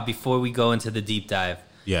straight off before we go into the deep dive.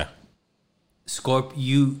 Yeah.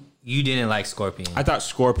 You didn't like Scorpion. I thought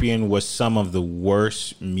Scorpion was some of the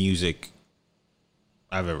worst music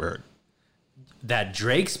I've ever heard. That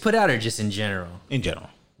Drake's put out, or just in general? In general.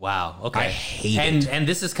 Wow. Okay. I hate it. And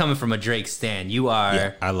this is coming from a Drake stan. You are.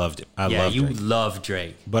 Yeah, I loved it. I Yeah, loved you Drake. love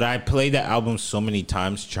Drake. But I played that album so many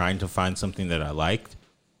times trying to find something that I liked.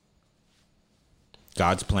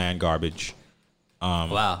 God's Plan, garbage.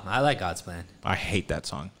 Wow, I like God's Plan. I hate that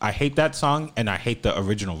song. I hate that song, and I hate the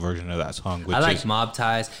original version of that song. Which I like is, Mob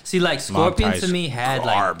Ties. See, like Scorpion Ties, to me had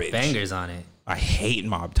garbage. like bangers on it. I hate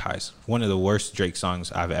Mob Ties. One of the worst Drake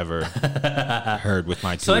songs I've ever heard with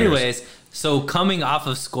my 2 So, ears. anyways, so coming off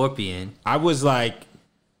of Scorpion, I was like,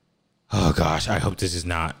 oh gosh, I hope this is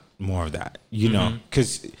not more of that. You know,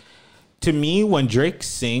 because to me, when Drake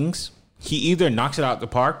sings, he either knocks it out the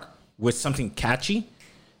park with something catchy,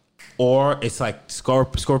 or it's like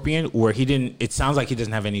Scorpion, where it sounds like he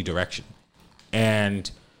doesn't have any direction. And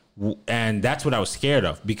that's what I was scared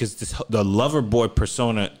of, because the lover boy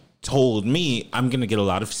persona told me I'm going to get a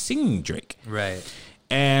lot of singing Drake. right?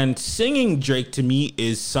 And singing Drake to me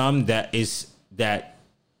is that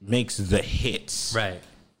makes the hits. Right.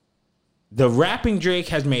 The rapping Drake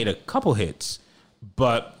has made a couple hits,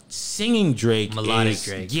 but singing Drake Melodic is,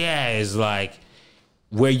 Drake. yeah, is like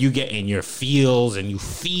where you get in your feels and you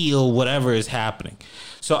feel whatever is happening.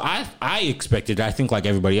 So I expected, I think like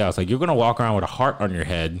everybody else, like you're gonna walk around with a heart on your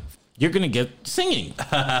head. You're gonna get singing,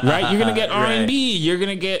 right? You're gonna get R&B. You're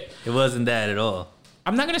gonna get. It wasn't that at all.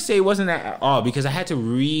 I'm not gonna say it wasn't that at all, because I had to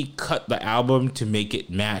recut the album to make it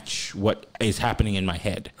match what is happening in my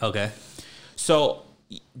head. Okay. So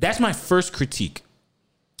that's my first critique.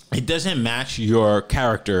 It doesn't match your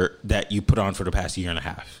character that you put on for the past year and a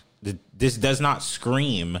half. This does not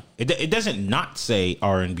scream. It doesn't not say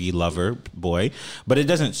R&B lover boy, but it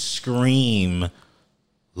doesn't scream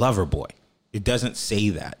lover boy. It doesn't say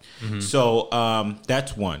that. So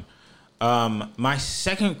that's one. My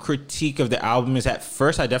second critique of the album is, at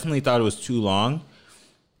first I definitely thought it was too long,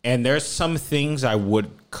 and there's some things I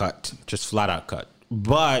would cut, just flat out cut.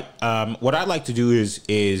 But what I like to do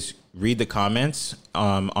is read the comments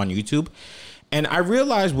on YouTube, and I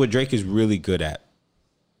realized what Drake is really good at.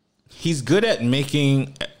 He's good at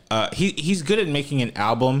making he's good at making an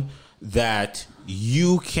album that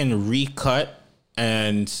you can recut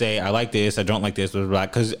and say, I like this, I don't like this, blah, blah, blah.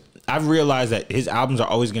 Because I've realized that his albums are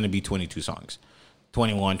always going to be 22 songs.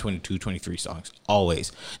 21, 22, 23 songs.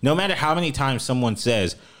 Always. No matter how many times someone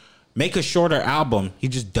says, make a shorter album, he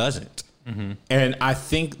just doesn't. And I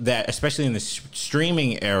think that, especially in the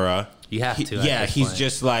streaming era, You have to. Yeah, at this he's point.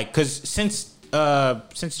 just like, because since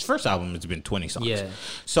his first album, it's been 20 songs. Yeah.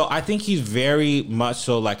 So I think he's very much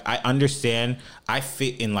so, like, I understand. I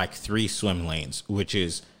fit in like 3 swim lanes, which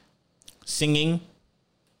is singing,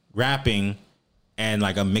 rapping, and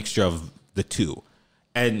like a mixture of the two.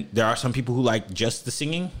 And there are some people who like just the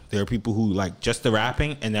singing. There are people who like just the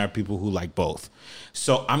rapping, and there are people who like both.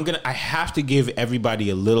 So I have to give everybody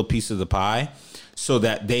a little piece of the pie so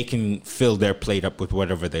that they can fill their plate up with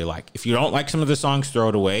whatever they like. If you don't like some of the songs, throw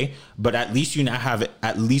it away. But at least you now have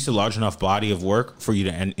at least a large enough body of work for you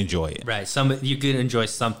to enjoy it. Right. You could enjoy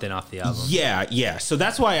something off the album. Yeah. So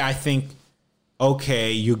that's why I think,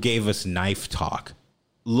 okay, you gave us Knife Talk.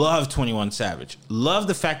 Love 21 Savage. Love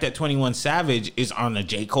the fact that 21 Savage is on a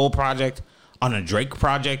J. Cole project, on a Drake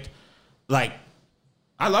project. Like,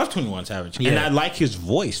 I love 21 Savage. Yeah. And I like his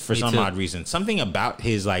voice for some too. odd reason. Something about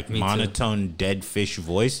his like monotone dead fish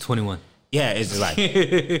voice. 21. Yeah, it's like he's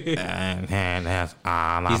He's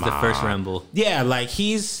the first Rambo. Yeah, like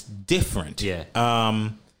he's different. Yeah.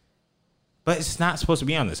 But it's not supposed to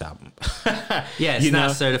be on this album. Yeah, it's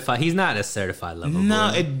not certified. He's not a certified lover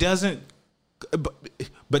No, boy. it doesn't.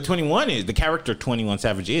 But 21 is the character. 21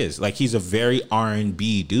 Savage is like, he's a very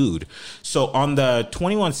R&B dude. So on the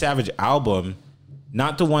 21 Savage album,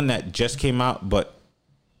 not the one that just came out, but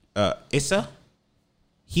Issa,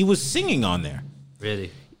 he was singing on there.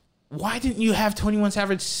 Really? Why didn't you have 21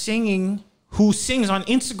 Savage singing, who sings on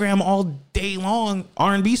Instagram all day long,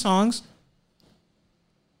 R&B songs?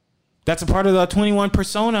 That's a part of the 21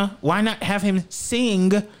 persona. Why not have him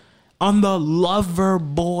sing on the Lover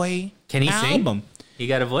Boy Can he album? sing? He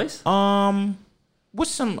got a voice? What's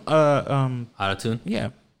some Auto-tune? yeah.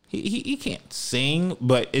 he can't sing,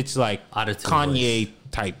 but it's like Auto-tune Kanye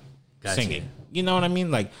type Gotcha. singing. You know what I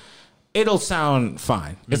mean? Like it'll sound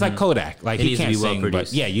fine. It's like Kodak. Like It he needs to can't be well sing, but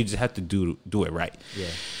produced. yeah, you just have to do it right. Yeah.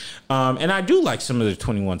 And I do like some of the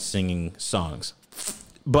 21 singing songs,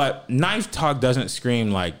 but Knife Talk doesn't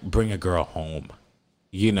scream like "Bring a Girl Home."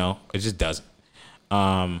 You know, it just doesn't.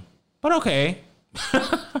 But okay,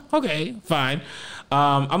 okay, fine.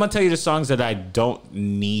 I'm gonna tell you the songs that I don't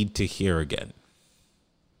need to hear again.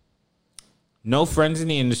 No Friends in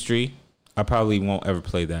the Industry. I probably won't ever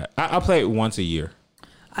play that. I'll play it once a year.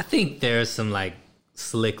 I think there's some like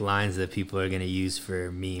slick lines that people are gonna use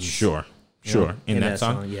for memes. Sure. you know, In that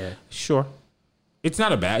song? yeah. Sure. It's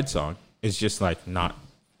not a bad song. It's just like not.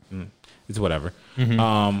 It's whatever.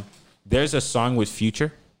 There's a song with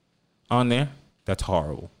Future on there that's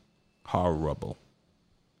horrible. Horrible.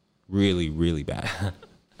 Really, really bad.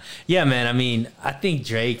 Yeah, man. I mean, I think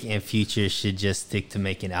Drake and Future should just stick to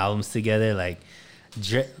making albums together. Like,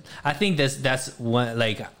 I think that's one.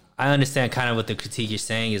 Like, I understand kind of what the critique you're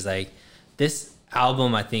saying is like. This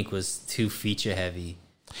album, I think, was too feature heavy.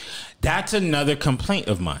 That's another complaint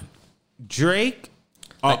of mine. Drake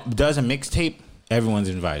does a mixtape. Everyone's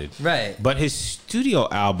invited. Right. But his studio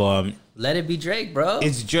album, Let it be Drake, bro.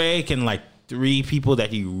 it's Drake and like 3 people that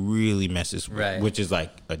he really messes with, Right. which is like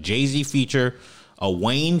a Jay-Z feature, a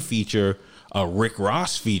Wayne feature, a Rick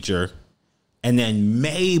Ross feature, and then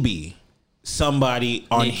maybe somebody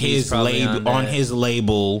on Nicki's his probably label on that. his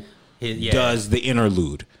label Yeah. does the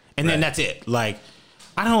interlude. And then Right. that's it. Like,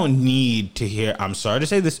 I don't need to hear, I'm sorry to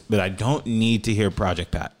say this, but I don't need to hear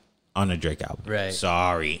Project Pat on a Drake album. Right.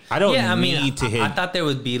 Sorry. I don't Yeah, I mean, need to hear. I thought there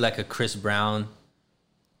would be like a Chris Brown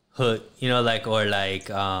hook, you know, like, or like,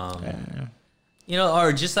 you know,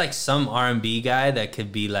 or just like some R&B guy that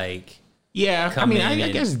could be like, yeah, I come mean, in I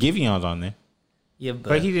and- guess Givion's on there. yeah,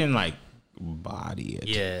 But he didn't like body it.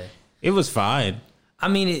 yeah. It was fine. I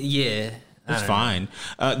mean, yeah. I It's don't know. fine.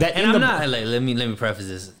 That And I'm not like let me preface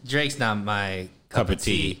this. Drake's not my cup of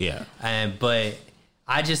tea. yeah. But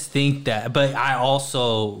I just think that. But I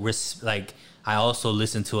also I also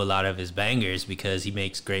listen to a lot of his bangers because he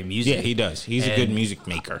makes great music. Yeah, he does. He's a good music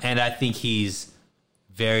maker. And I think he's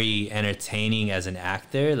very entertaining as an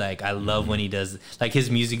actor. Like I love when he does like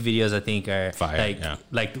his music videos. I think are Fire, like yeah.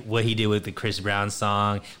 like what he did with the Chris Brown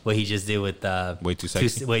song, what he just did with Way Too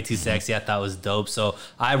Sexy. Way Too Sexy. I thought was dope. So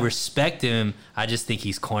I respect him. I just think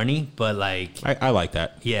he's corny, but like I like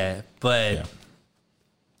that. yeah, but Yeah.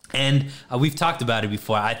 and we've talked about it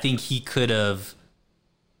before. I think he could have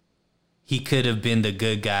been the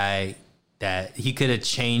good guy that he could have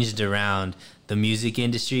changed around the music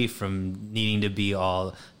industry from needing to be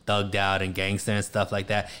all thugged out and gangster and stuff like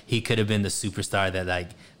that. He could have been the superstar that like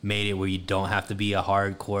made it where you don't have to be a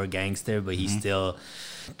hardcore gangster, but he's still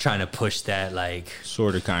trying to push that like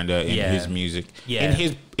Sort of, kind of in Yeah. his music. Yeah.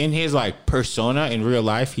 In his like persona in real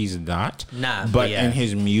life, he's not. Nah, But but yeah. in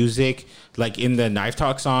his music, like in the Knife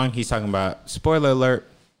Talk song, he's talking about, spoiler alert,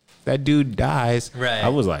 that dude dies. Right. I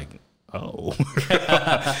was like, oh.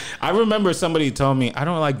 I remember somebody told me, I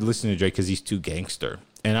don't like listening to Drake because he's too gangster.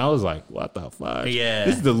 And I was like, what the fuck? Yeah.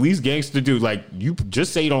 This is the least gangster dude. Like, you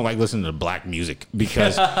just say you don't like listening to black music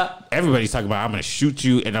because everybody's talking about, I'm going to shoot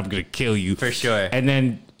you and I'm going to kill you. For sure. And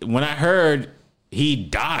then when I heard he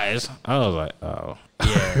dies, I was like, oh.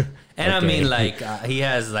 Yeah. And I Okay. mean, like, he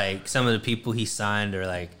has, like, some of the people he signed are,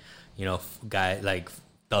 like, you know, like,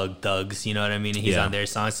 thugs, you know what I mean? And he's Yeah. on their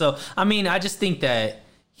song. So, I mean, I just think that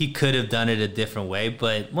he could have done it a different way.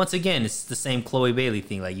 But once again, it's the same Chloe Bailey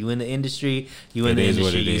thing. Like, you in the industry,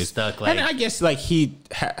 you stuck, like... And I guess, like, he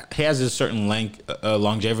has a certain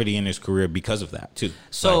longevity in his career because of that, too.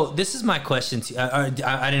 So, Like, this is my question to you.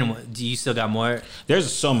 I didn't want... Do you still got more?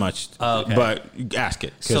 there's so much, Oh, okay. but ask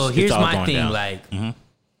it. 'cause So, it's here's all my going thing, down. like...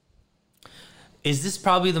 Is this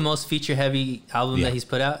probably the most feature-heavy album Yeah. that he's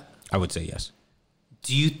put out? I would say yes.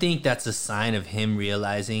 Do you think that's a sign of him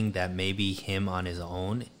realizing that maybe him on his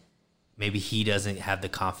own, maybe he doesn't have the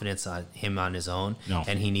confidence on him on his own, No.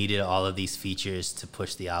 and he needed all of these features to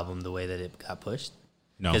push the album the way that it got pushed?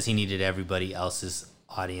 No. Because he needed everybody else's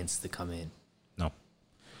audience to come in. No.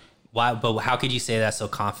 Why? But how could you say that so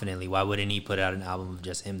confidently? Why wouldn't he put out an album of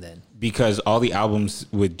just him then? Because all the albums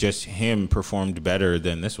with just him performed better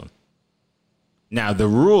than this one. Now, the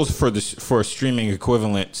rules for streaming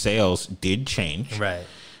equivalent sales did change. Right.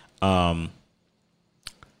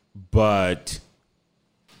 But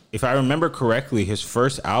if I remember correctly, his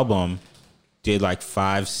first album did like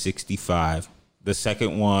 565. The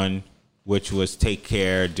second one, which was Take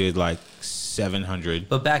Care, did like 700.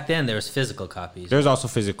 But back then there was physical copies. There's also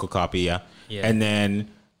physical copy, yeah. Yeah. And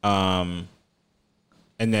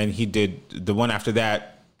then he did the one after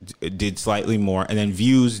that did slightly more, and then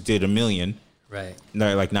Views did 1 million. Right.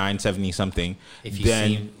 No, like 970 something. If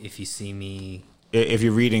you see me. If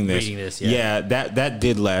you're reading this, that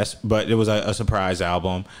did less, but it was a surprise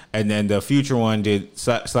album. And then the Future one did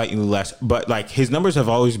slightly less, but like his numbers have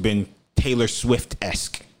always been Taylor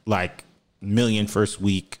Swift-esque, like 1 million first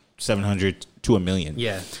week, 700 to 1 million.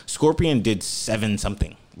 Yeah. Scorpion did 7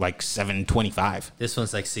 something, like 725. This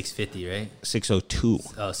one's like 650, right? 602.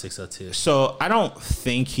 Oh, 602. So I don't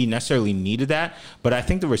think he necessarily needed that, but I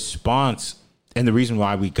think the response and the reason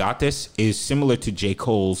why we got this is similar to J.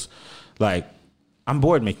 Cole's, like, I'm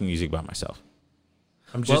bored making music by myself.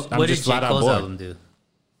 I'm just what did J. flat out Cole's bored. album do?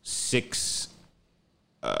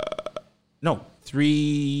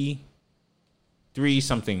 3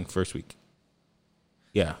 something first week.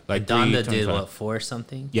 Yeah, like Donda 3, did what, 4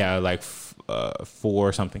 something? Yeah, like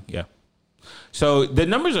 4 something. Yeah. So the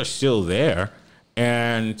numbers are still there,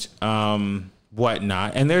 and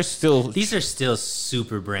whatnot, and there's still these are still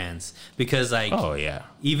super brands because like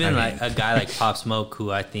even a guy like Pop Smoke,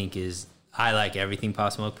 who I like everything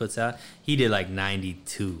Pop Smoke puts out, he did like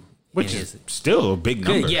 92, which is still a big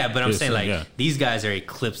number. Yeah, but I'm saying these guys are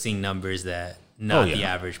eclipsing numbers that the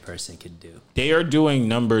average person could do. They are doing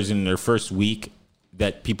numbers in their first week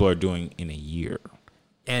that people are doing in a year,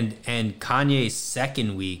 and Kanye's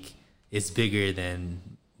second week is bigger than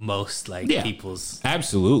most people's.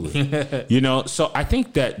 Absolutely. So I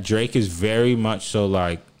think that Drake is very much so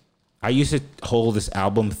like, I used to hold this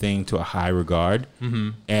album thing to a high regard,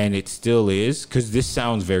 and it still is, because this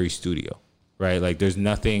sounds very studio, right? Like there's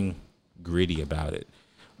nothing gritty about it,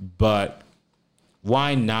 but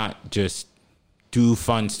why not just do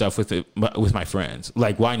fun stuff with it with my friends?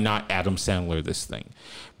 Like, why not Adam Sandler this thing?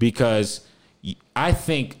 Because I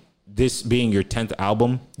think this being your 10th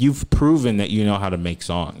album, you've proven that you know how to make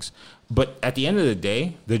songs. But at the end of the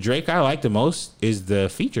day, the Drake I like the most is the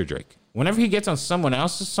feature Drake. Whenever he gets on someone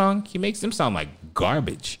else's song, he makes them sound like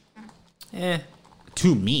garbage.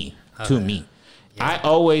 To me. Yeah. I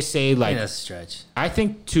always say, like, that's a stretch. I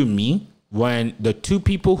think, to me, when the two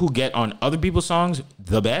people who get on other people's songs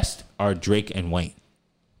the best are Drake and Wayne.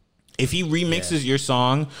 If he remixes your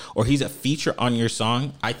song or he's a feature on your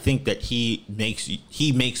song, I think that he makes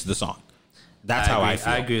the song. That's how I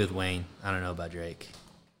feel. I agree with Wayne. I don't know about Drake.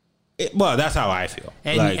 That's how I feel.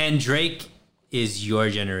 And Drake is your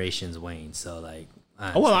generation's Wayne, so like.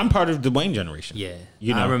 I'm part of the Wayne generation. Yeah,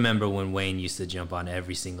 I remember when Wayne used to jump on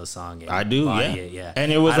every single song. I do, yeah.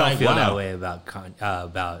 And it was I don't feel that way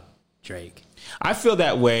about Drake. I feel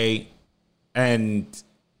that way, and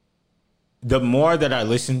the more that I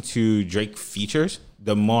listen to Drake features,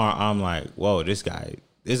 the more I'm like, whoa, this guy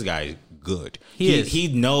is good. He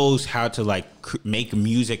knows how to like make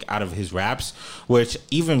music out of his raps, which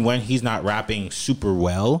even when he's not rapping super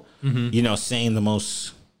well, saying the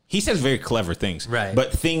most, he says very clever things, right?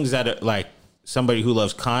 But things that are like somebody who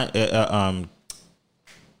loves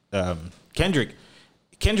Kendrick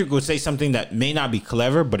would say something that may not be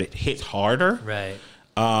clever, but it hits harder, right?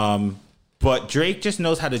 But Drake just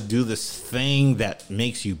knows how to do this thing that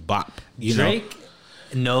makes you bop. Drake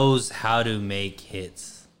knows how to make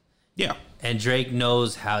hits. Yeah. And Drake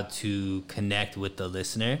knows how to connect with the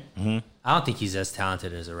listener. Mm-hmm. I don't think he's as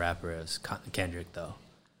talented as a rapper as Kendrick, though.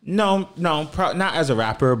 No, not as a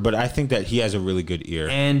rapper, but I think that he has a really good ear.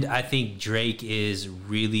 And I think Drake is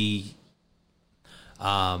really,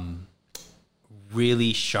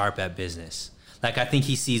 really sharp at business. Like, I think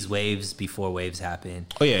he sees waves before waves happen.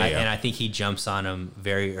 Oh, yeah. And I think he jumps on them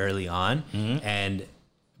very early on. Mm-hmm. And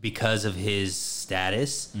because of his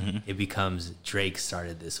status, it becomes Drake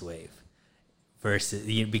started this wave.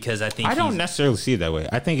 Because I think I don't necessarily see it that way.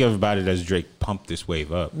 I think about it as Drake pumped this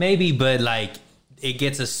wave up. Maybe, but like it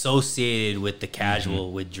gets associated with the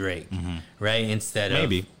casual with Drake, right? Instead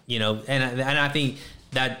of and I think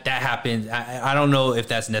that happens. I don't know if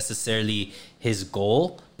that's necessarily his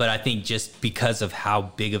goal, but I think just because of how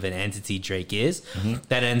big of an entity Drake is,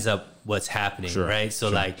 that ends up what's happening, right? So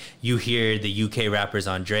like you hear the UK rappers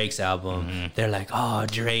on Drake's album, they're like, oh,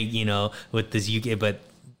 Drake, with this UK, but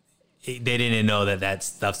they didn't know that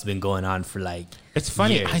stuff's been going on for like it's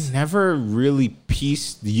funny years. I never really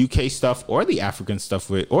pieced the UK stuff or the African stuff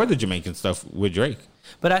or the Jamaican stuff with Drake.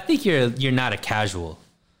 But I think you're not a casual.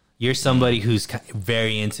 You're somebody who's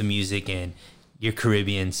very into music, and you're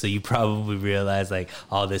Caribbean, so you probably realize like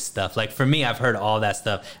all this stuff. Like for me, I've heard all that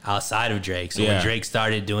stuff outside of Drake. So when Drake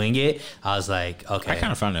started doing it, I was like, okay. I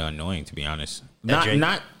kind of found it annoying, to be honest.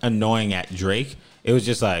 Not annoying at Drake. It was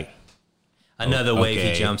just like another wave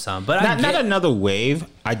he jumps on. But not another wave.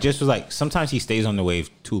 I just was like, sometimes he stays on the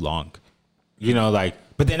wave too long.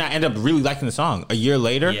 But But then I end up really liking the song. A year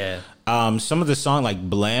later, some of the song like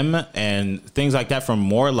Blem and things like that from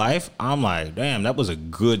More Life, I'm like, damn, that was a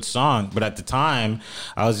good song. But at the time,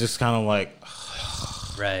 I was just kind of like,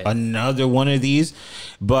 right, another one of these.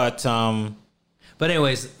 But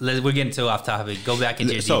anyways, we're getting too off topic. Go back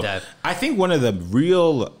into your deep dive. I think one of the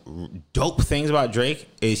real dope things about Drake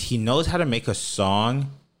is he knows how to make a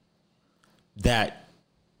song that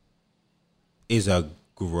is a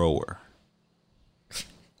grower.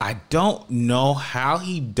 I don't know how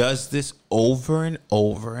he does this over and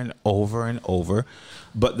over and over and over,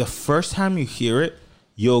 but the first time you hear it,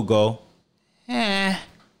 you'll go, eh.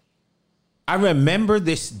 I remember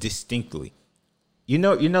this distinctly. You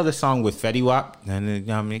know the song with Fetty Wap, and it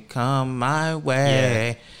got me come my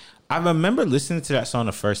way. Yeah. I remember listening to that song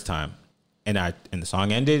the first time, and the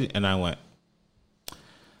song ended, and I went,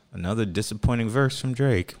 another disappointing verse from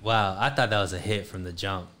Drake. Wow, I thought that was a hit from the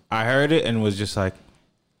jump. I heard it and was just like,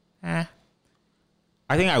 I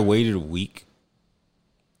think I waited a week,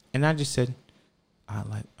 and I just said, I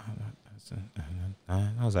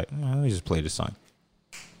was like, let me just play this song.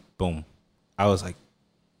 Boom. I was like,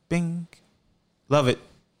 bing, love it.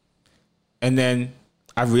 And then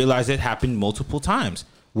I realized it happened multiple times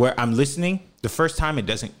where I'm listening. The first time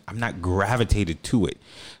I'm not gravitated to it.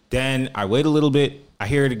 Then I wait a little bit. I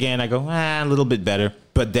hear it again. I go, a little bit better.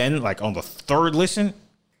 But then like on the third listen,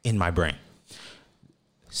 in my brain.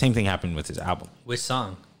 Same thing happened with his album. Which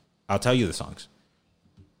song? I'll tell you the songs.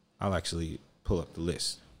 I'll actually pull up the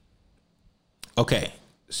list. Okay,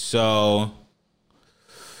 so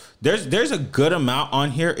there's a good amount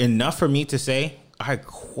on here, enough for me to say I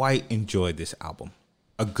quite enjoyed this album.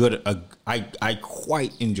 I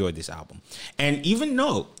quite enjoyed this album. And even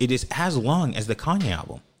though it is as long as the Kanye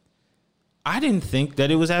album, I didn't think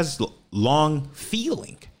that it was as long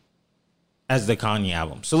feeling as the Kanye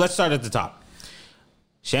album. So let's start at the top.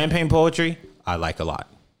 Champagne Poetry, I like a lot.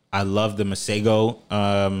 I love the Masego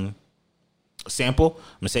sample.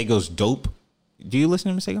 Masego's dope. Do you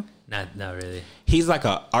listen to Masego? Not really. He's like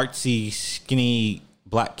a artsy, skinny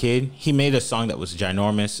black kid. He made a song that was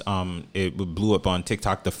ginormous. It blew up on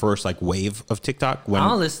TikTok, the first like wave of TikTok. I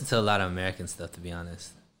don't listen to a lot of American stuff, to be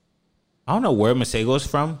honest. I don't know where Masego is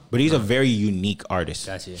from, but he's a very unique artist.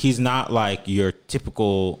 Gotcha. He's not like your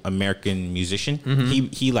typical American musician. Mm-hmm.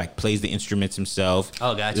 He like plays the instruments himself.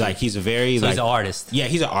 Oh, gotcha. Like he's a very he's an artist. Yeah,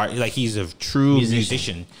 he's he's a true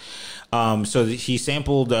musician. So he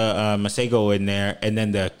sampled Masego in there, and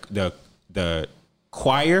then the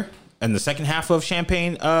choir and the second half of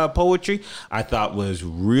Champagne Poetry I thought was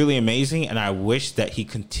really amazing, and I wish that he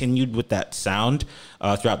continued with that sound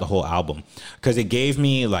throughout the whole album, because it gave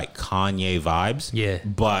me like Kanye vibes. Yeah,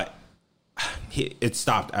 but it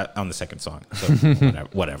stopped on the second song, so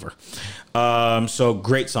whatever. So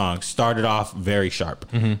great song. Started off very sharp.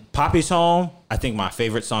 Mm-hmm. Poppy's Home, I think my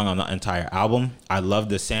favorite song on the entire album. I love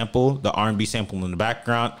the sample, the R&B sample in the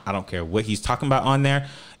background. I don't care what he's talking about on there.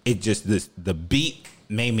 It just the beat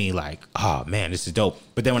made me like, oh man, this is dope.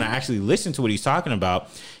 But then when I actually listen to what he's talking about,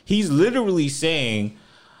 he's literally saying,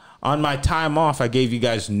 on my time off, I gave you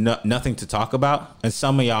guys nothing to talk about, and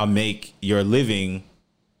some of y'all make your living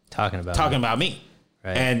talking about me.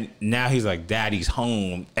 Right. And now he's like, daddy's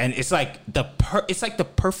home. And it's like the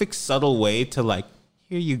perfect subtle way to like,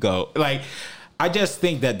 here you go. Like, I just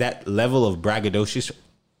think that level of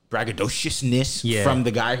braggadociousness from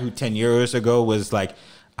the guy who 10 years ago was like,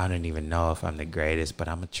 I don't even know if I'm the greatest, but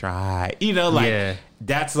I'm gonna try.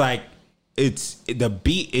 That's like, the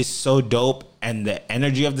beat is so dope and the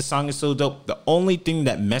energy of the song is so dope. The only thing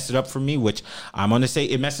that messed it up for me, which I'm gonna say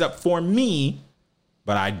it messed it up for me,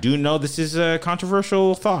 but I do know this is a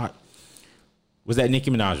controversial thought, was that Nicki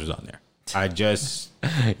Minaj was on there. I just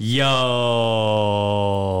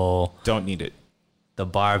don't need it. The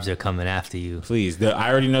barbs are coming after you. Please. I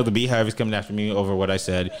already know the Beehive is coming after me over what I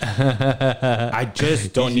said. I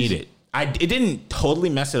just don't need it. It didn't totally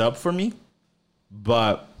mess it up for me,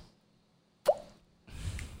 but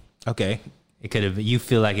okay. It could have. You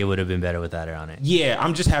feel like it would have been better without her on it. Yeah,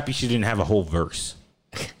 I'm just happy she didn't have a whole verse.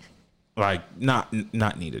 Like, not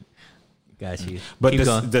needed. Got you. But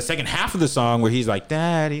the second half of the song where he's like,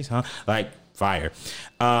 daddy's home, like fire.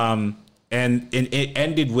 And it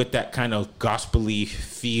ended with that kind of gospel-y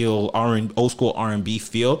feel, old school R&B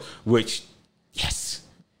feel, which, yes.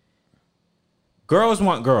 Girls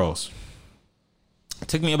want girls. It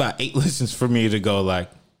took me about 8 listens for me to go like,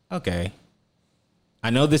 okay.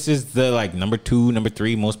 I know this is the like number 2, number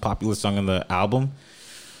 3 most popular song on the album.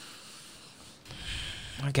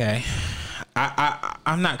 Okay.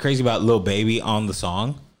 I'm not crazy about Lil Baby on the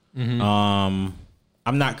song. Mm-hmm.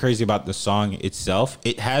 I'm not crazy about the song itself.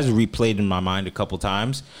 It has replayed in my mind a couple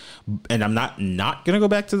times, and I'm not gonna go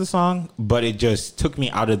back to the song, but it just took me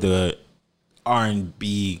out of the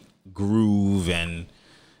R&B groove and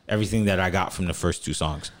everything that I got from the first two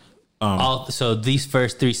songs. So these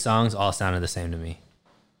first 3 songs all sounded the same to me.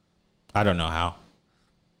 I don't know how.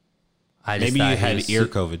 I just Maybe you thought he had was ear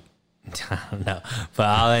COVID. I don't know, but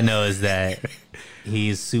all I know is that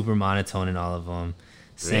he's super monotone in all of them.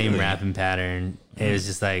 Same Really? rapping pattern. It was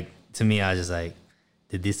just like, to me, I was just like,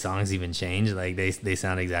 did these songs even change? Like they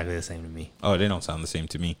sound exactly the same to me. Oh, they don't sound the same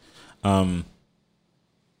to me.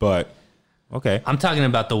 But okay. I'm talking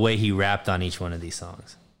about the way he rapped on each one of these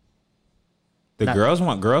songs. The Girls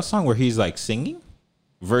Want Girls song where he's like singing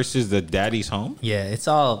versus the Daddy's Home. Yeah, it's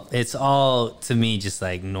all to me just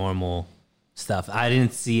like normal stuff. I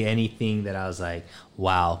didn't see anything that I was like,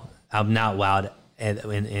 wow. I'm not wowed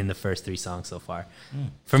in the first 3 songs so far.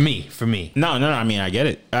 For me. No. I mean, I get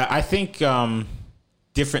it. I think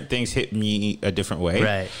different things hit me a different way.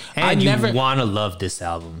 Right. And you want to love this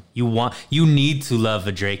album. You need to love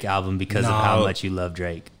a Drake album because of how much you love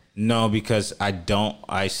Drake. No, because I don't.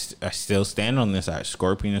 I still stand on this.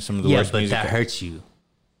 Scorpion is some of the worst music. Yeah, but that hurts you.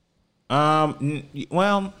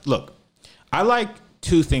 Well, look, I like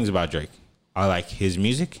 2 things about Drake. I like his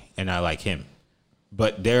music and I like him.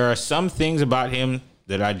 But there are some things about him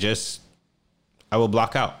that I will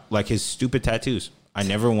block out, like his stupid tattoos. I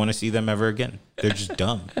never want to see them ever again. They're just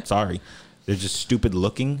dumb. Sorry. They're just stupid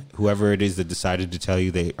looking. Whoever it is that decided to tell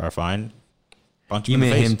you they are fine, punch him in the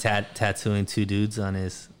face. You mean him tattooing 2 dudes on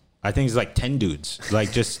his... I think it's like 10 dudes.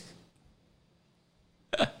 Like, just...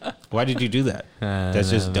 Why did you do that? That's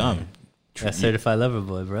just dumb. That's certified lover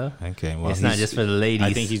boy, bro. Okay, well, it's not just for the ladies.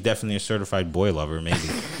 I think he's definitely a certified boy lover, maybe.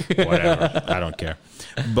 Whatever. I don't care.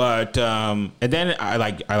 But and then I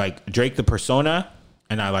like Drake the persona,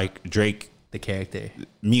 and I like Drake the character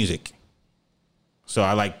music. So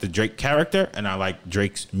I like the Drake character and I like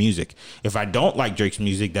Drake's music. If I don't like Drake's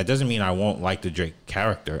music, that doesn't mean I won't like the Drake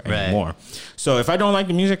character anymore. Right. So if I don't like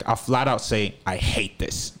the music, I'll flat out say I hate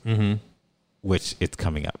this, which it's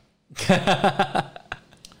coming up.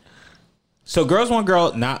 So Girls Want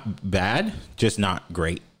Girl, not bad, just not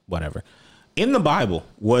great, whatever. In the Bible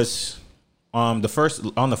was on the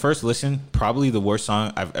first listen, probably the worst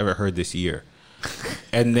song I've ever heard this year.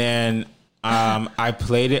 And then I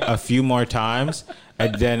played it a few more times,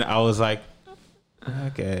 and then I was like,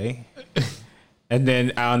 okay. And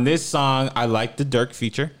then on this song, I liked the Dirk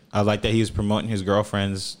feature. I liked that he was promoting his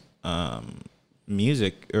girlfriend's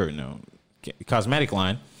cosmetic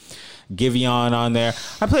line. Giveon on there.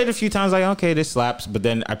 I played it a few times, like, okay, this slaps. But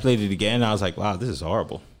then I played it again, and I was like, wow, this is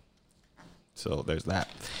horrible. So there's that.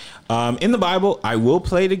 In the Bible, I will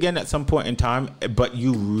play it again at some point in time, but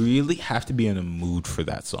you really have to be in a mood for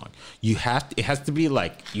that song. It has to be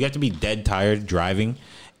like, you have to be dead tired driving,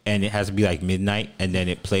 and it has to be like midnight, and then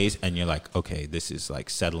it plays, and you're like, okay, this is like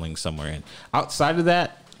settling somewhere in. Outside of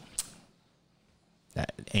that,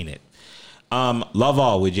 that ain't it. Love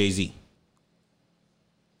All with Jay-Z.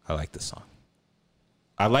 I like this song.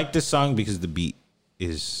 I like this song because the beat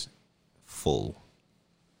is full,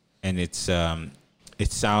 and it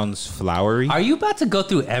sounds flowery. Are you about to go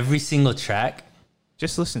through every single track?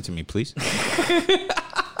 Just listen to me, please.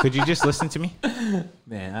 Could you just listen to me?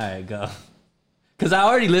 Man, all right, go. Because I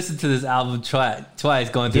already listened to this album twice,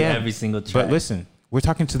 going through every single track. But listen, we're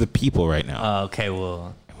talking to the people right now. Okay,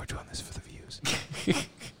 well. And we're doing this for the views.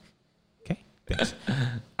 Okay, thanks.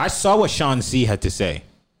 I saw what Sean C had to say,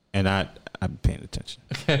 and I'm paying attention.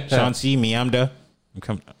 Sean C, Miamda, I'm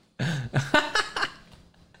coming.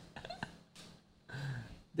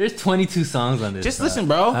 There's 22 songs on this. Just listen,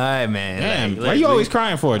 bro. All right, man. Damn, what are you always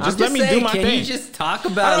crying for? Just let me do my thing. Can you just talk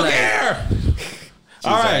about I don't care.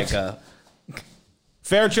 All right.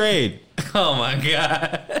 Fair trade. Oh, my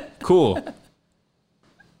God. Cool.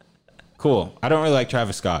 I don't really like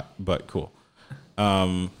Travis Scott, but cool.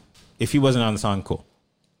 If he wasn't on the song, cool.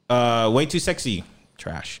 Way Too Sexy.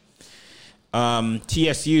 Trash.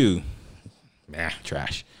 TSU.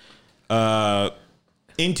 Trash.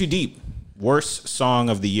 In Too Deep. Worst song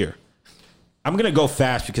of the year. I'm going to go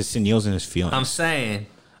fast because Sunil's in his feelings. I'm saying.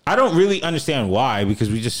 I don't really understand why, because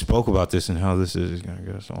we just spoke about this and how this is going to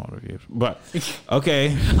get us a lot of views. But,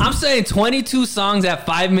 okay. I'm saying 22 songs at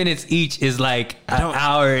 5 minutes each is like an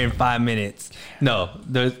hour and 5 minutes. No,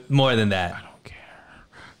 there's more than that. I don't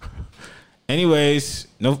care. Anyways,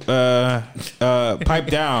 no, Pipe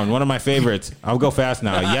Down, one of my favorites. I'll go fast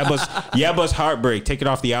now. Yebba's Heartbreak, take it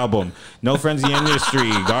off the album. No Friends in the Industry,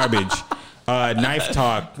 garbage. Knife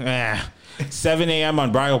Talk, 7 a.m.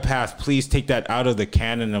 on Bridle Path. Please take that out of the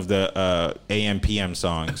canon of the AM/PM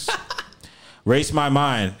songs. Race My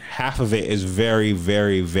Mind, half of it is very,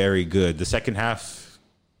 very, very good. The second half,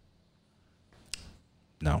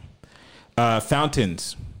 no.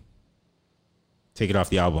 Fountains, take it off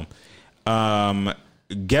the album.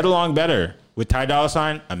 Get Along Better with Ty Dolla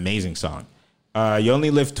 $ign, amazing song. You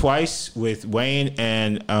Only Live Twice with Wayne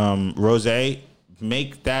and Rose,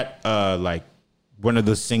 make that like one of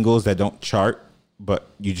those singles that don't chart, but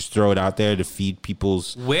you just throw it out there to feed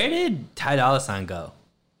people's. Where did Ty Dolla $ign go?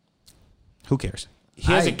 Who cares?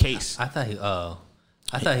 He has a case. I thought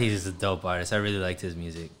he was a dope artist. I really liked his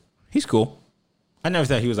music. He's cool. I never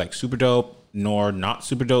thought he was like super dope nor not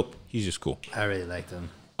super dope. He's just cool. I really liked him.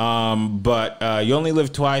 But You Only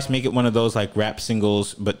Live Twice, make it one of those like rap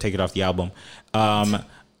singles, but take it off the album.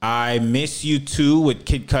 I Miss You Too with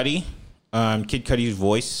Kid Cudi. Kid Cudi's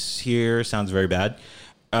voice here sounds very bad.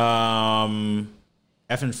 Effing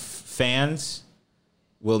Fans,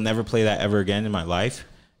 will never play that ever again in my life.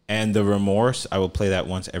 And The Remorse, I will play that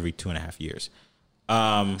once every 2.5 years.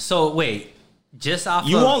 So wait, just off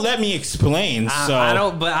you won't let me explain. So I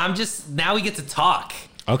don't. But I'm just now we get to talk.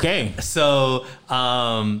 Okay. So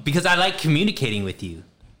because I like communicating with you.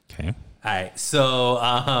 Okay. All right.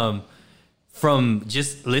 So from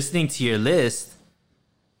just listening to your list,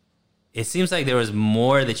 it seems like there was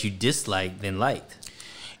more that you disliked than liked.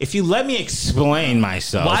 If you let me explain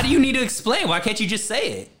myself. Why do you need to explain? Why can't you just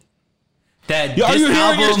say it? That Are you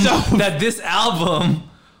hearing yourself? That this album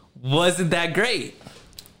wasn't that great.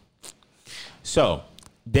 So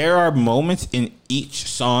there are moments in each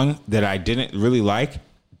song that I didn't really like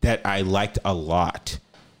that I liked a lot.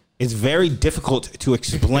 It's very difficult to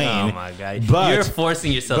explain. Oh my god! But you're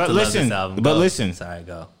forcing yourself to love this album. But Go. listen, sorry,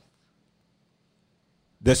 go.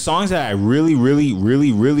 The songs that I really, really,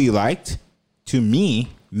 really, really liked, to me,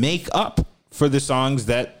 make up for the songs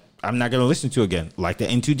that I'm not going to listen to again. Like the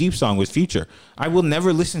In Too Deep song with Future. I will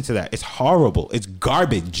never listen to that. It's horrible. It's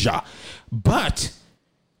garbage. But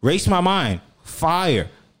Race My Mind, Fire,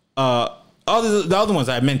 the other ones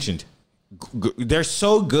I mentioned, they're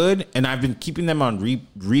so good, and I've been keeping them on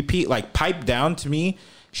repeat. Like Pipe Down, to me,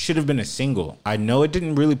 should have been a single. I know it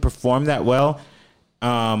didn't really perform that well,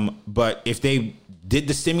 but if they did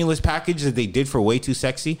the stimulus package that they did for Way Too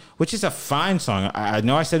Sexy, which is a fine song. I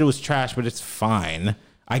know I said it was trash, but it's fine.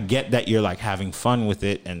 I get that you're like having fun with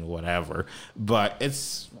it and whatever, but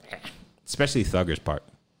it's, especially Thugger's part,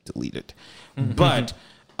 delete it. Mm-hmm. But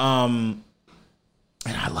and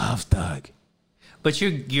I love Thug. But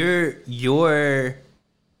you're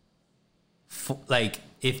like,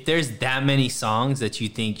 if there's that many songs that you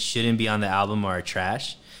think shouldn't be on the album or are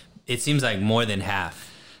trash, it seems like more than half.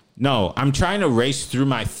 No, I'm trying to race through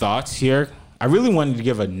my thoughts here. I really wanted to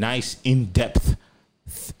give a nice in-depth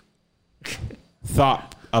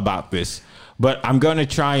thought about this, but I'm going to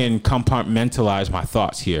try and compartmentalize my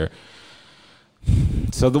thoughts here.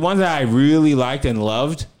 So the ones that I really liked and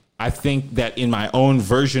loved, I think that in my own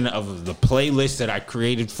version of the playlist that I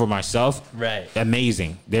created for myself, right?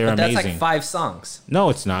 Amazing. They're but amazing. That's like 5 songs. No,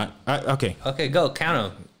 it's not. Okay. Okay, go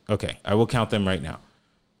count them. Okay, I will count them right now.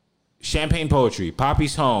 Champagne Poetry,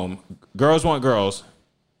 Poppy's Home, Girls Want Girls,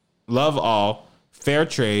 Love All, Fair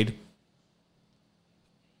Trade,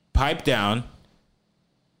 Pipe Down,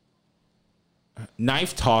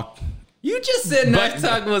 Knife Talk. You just said Knife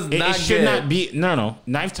Talk was not good. It should not be. No.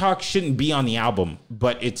 Knife Talk shouldn't be on the album,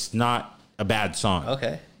 but it's not a bad song.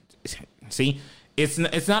 Okay. See, it's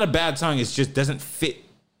not a bad song. It just doesn't fit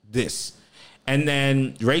this. And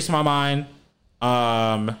then Race My Mind.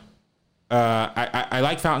 I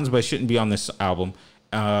like Fountains, but it shouldn't be on this album.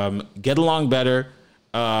 Get Along Better.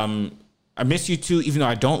 I Miss You Too, even though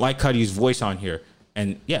I don't like Cudi's voice on here.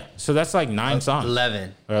 And yeah, so that's like 9 songs.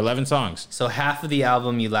 11. Or 11 songs. So half of the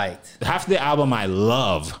album you liked. Half of the album I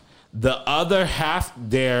love. The other half,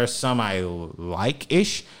 there's some I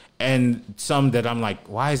like-ish, and some that I'm like,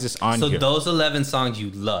 why is this on here? So those 11 songs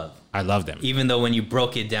you love. I love them. Even though when you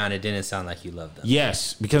broke it down, it didn't sound like you loved them.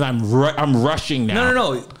 Yes, because I'm rushing now.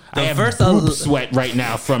 No. I have boob sweat right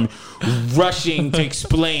now from rushing to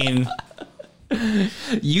explain.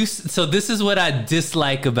 So this is what I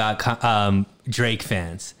dislike about Drake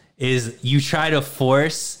fans, is you try to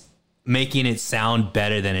force making it sound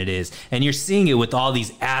better than it is. And you're seeing it with all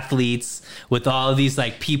these athletes, with all these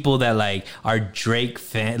like people that like are Drake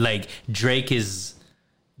fan. Like Drake is,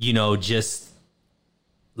 just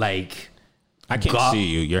like, I can't see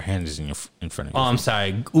you. Your hand is in front of you. Oh, I'm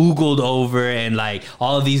sorry. Oogled over, and like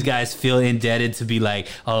all of these guys feel indebted to be like,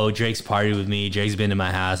 oh, Drake's partied with me. Drake's been to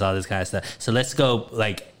my house, all this kind of stuff. So let's go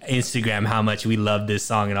like Instagram how much we love this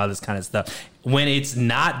song and all this kind of stuff. when it's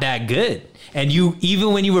not that good. And you,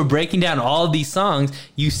 even when you were breaking down all of these songs,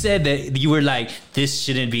 you said that you were like, this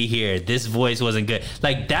shouldn't be here. This voice wasn't good.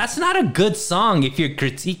 Like, that's not a good song if you're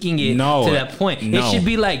critiquing it to that point. No. It should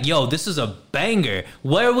be like, yo, this is a banger.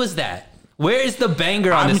 Where was that? Where is the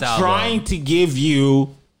banger on this album? I'm trying to give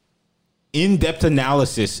you in-depth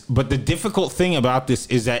analysis, but the difficult thing about this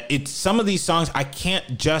is that it's some of these songs I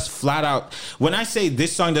can't just flat out. When I say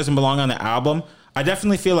this song doesn't belong on the album, I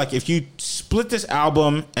definitely feel like if you split this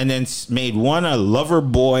album and then made one a Lover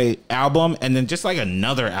Boy album and then just like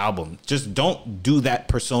another album, just don't do that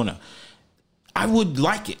persona, I would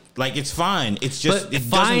like it. Like, it's fine. It's just, but it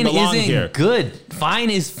fine doesn't belong isn't here. good. Fine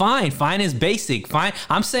is fine. Fine is basic. Fine.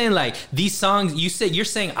 I'm saying, like, these songs, you're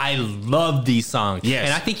saying I love these songs. Yes.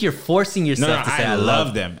 And I think you're forcing yourself to say I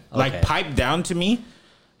love them. Okay. Like, Pipe Down to me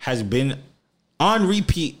has been on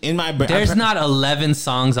repeat in my brain. There's not 11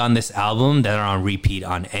 songs on this album that are on repeat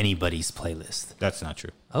on anybody's playlist. That's not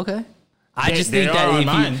true. Okay. I They- just they think are that on if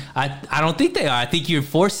mine. you, I don't think they are. I think you're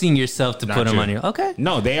forcing yourself to Not put them true. on your, okay.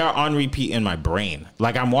 No, they are on repeat in my brain.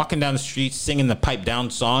 Like, I'm walking down the street singing the Pipe Down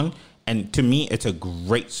song, and to me, it's a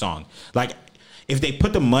great song. Like, if they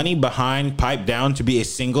put the money behind Pipe Down to be a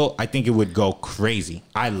single, I think it would go crazy.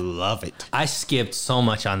 I love it. I skipped so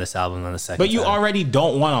much on this album on the second But you time. already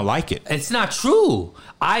don't want to like it. It's not true.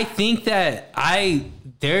 I think that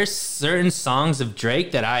there's certain songs of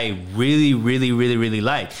Drake that I really, really, really, really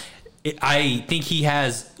like. I think he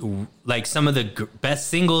has like some of the best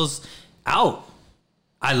singles out.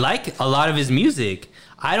 I like a lot of his music.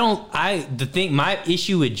 My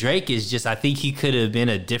issue with Drake is just I think he could have been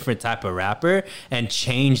a different type of rapper and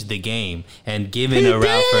changed the game and given a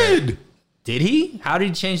rapper. Did he? How did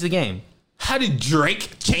he change the game? How did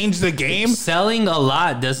Drake change the game? Selling a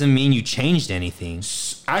lot doesn't mean you changed anything.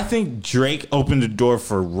 I think Drake opened the door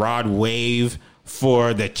for Rod Wave,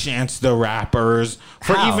 for the Chance the Rappers,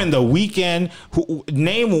 for How? even The Weeknd.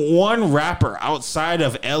 Name one rapper outside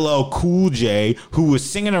of LL Cool J who was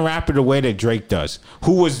singing and rapping the way that Drake does.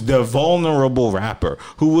 Who was the vulnerable rapper?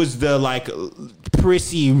 Who was the like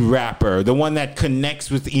prissy rapper? The one that connects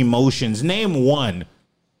with emotions. Name one.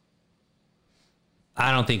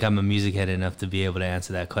 I don't think I'm a music head enough to be able to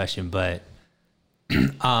answer that question, but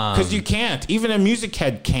Because you can't. Even a music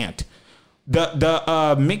head can't. The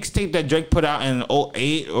mixtape that Drake put out in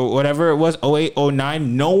 08 or whatever it was, 08,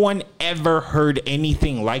 09, no one ever heard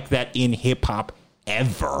anything like that in hip hop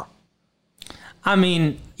ever. I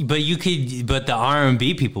mean, but the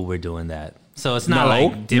R&B people were doing that. So it's not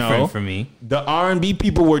like different for me. The R&B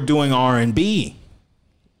people were doing R&B.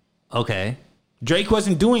 Okay. Drake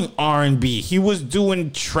wasn't doing R&B. He was doing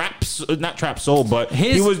not trap soul, but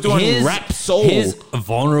he was doing rap soul. His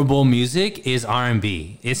vulnerable music is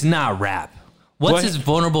R&B. It's not rap. What's What? his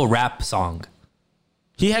vulnerable rap song?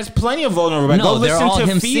 He has plenty of vulnerable. No, Go they're listen all to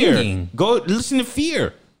him Fear. singing. Go listen to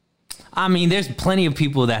Fear. I mean, there's plenty of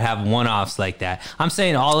people that have one-offs like that. I'm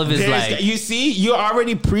saying all of his like... You see, you're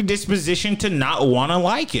already predispositioned to not want to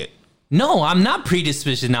like it. No, I'm not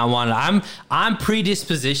predispositioned. I'm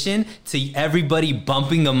predispositioned to everybody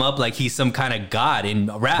bumping him up like he's some kind of god in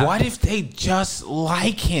rap. What if they just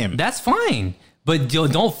like him? That's fine, but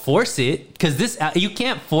don't force it because you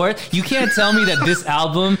can't tell me that this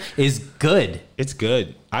album is good. It's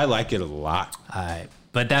good. I like it a lot. All right.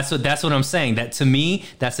 But that's what I'm saying. That to me,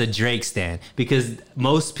 that's a Drake stan. Because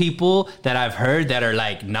most people that I've heard that are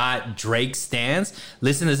like not Drake stans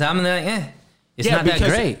listen to this album and they're like, it's not that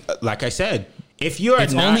great. Like I said, if you're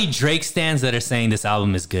It's only Drake stans that are saying this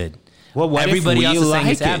album is good. well, what Everybody if else we is saying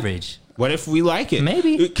like it's it? average. What if we like it?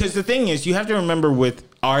 Maybe. Because the thing is, you have to remember with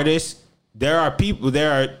artists, there are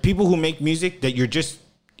people who make music that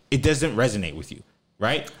it doesn't resonate with you,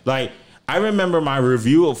 right? Like, I remember my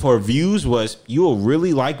review for Views was, you will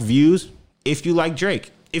really like Views if you like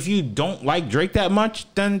Drake. If you don't like Drake that much,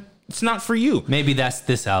 then it's not for you. Maybe that's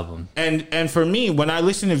this album. And for me, when I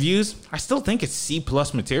listen to Views, I still think it's C+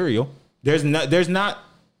 material. There's not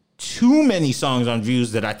too many songs on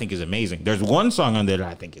Views that I think is amazing. There's one song on there that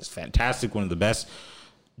I think is fantastic, one of the best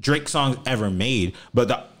Drake songs ever made. But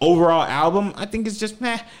the overall album, I think is just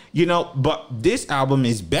meh. But this album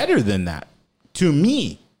is better than that to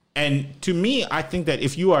me. And to me, I think that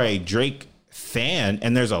if you are a Drake fan,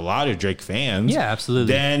 and there's a lot of Drake fans, Yeah,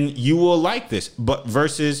 absolutely. then you will like this. But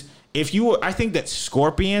versus I think that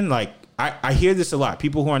Scorpion, like, I hear this a lot.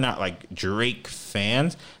 People who are not like Drake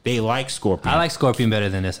fans, they like Scorpion. I like Scorpion better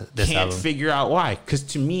than this Can't album. figure out why. Because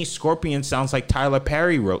to me, Scorpion sounds like Tyler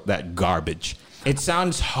Perry wrote that garbage. It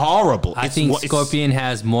sounds horrible. I think Scorpion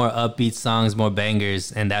has more upbeat songs, more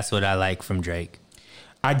bangers, and that's what I like from Drake.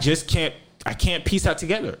 I just can't. I can't piece that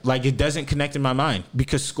together. Like, it doesn't connect in my mind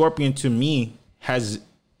because Scorpion to me has,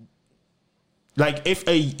 like,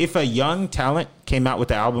 if a young talent came out with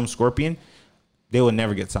the album Scorpion, they would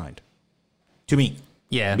never get signed. To me.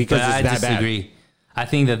 Yeah, because but it's I that disagree. bad. I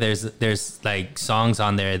think that there's like songs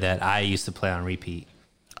on there that I used to play on repeat.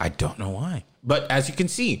 I don't know why. But as you can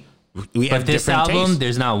see, we have But this different album, tastes.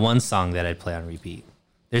 there's not one song that I'd play on repeat.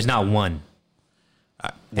 There's not one.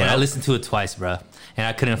 And I listened to it twice, bro. And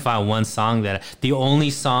I couldn't find one song the only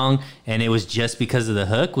song, and it was just because of the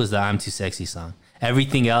hook, was the I'm Too Sexy song.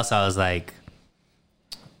 Everything else, I was like,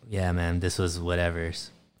 yeah, man, this was whatever's.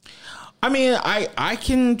 I mean, I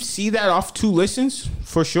can see that off 2 listens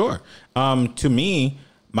for sure. To me,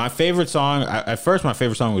 my favorite song, at first my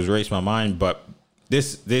favorite song was Erase My Mind, but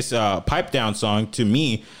this Pipe Down song to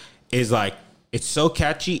me is like, it's so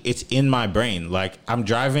catchy, it's in my brain. Like, I'm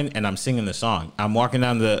driving and I'm singing the song. I'm walking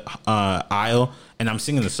down the aisle and I'm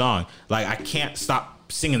singing the song. Like, I can't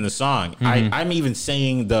stop singing the song. Mm-hmm. I'm even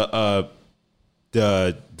saying the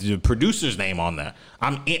producer's name on that.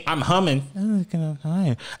 I'm humming.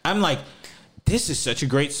 I'm like, this is such a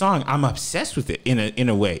great song. I'm obsessed with it in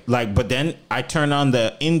a way. Like, but then I turn on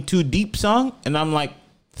the In Too Deep song and I'm like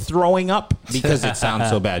throwing up because it sounds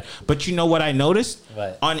so bad. But you know what I noticed?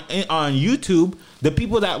 What? On YouTube, the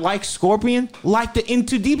people that like Scorpion like the In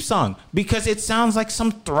Too Deep song because it sounds like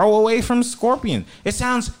some throwaway from Scorpion. It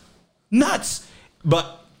sounds nuts.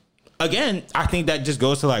 But again, I think that just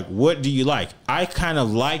goes to like, what do you like? I kind of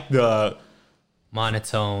like the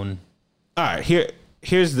Monotone. All right,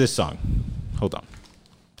 here's this song. Hold on.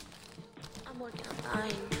 I'm working on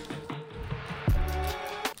dying.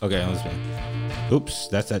 Okay, let's see. Oops,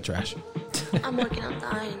 that's that trash. I'm working on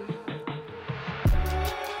dying.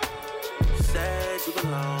 Said you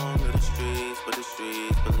belong to the streets, but the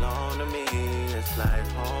streets belong to me. It's like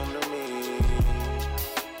home to me.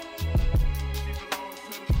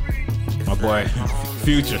 My boy,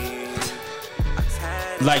 Future.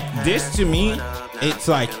 Like, this to me, it's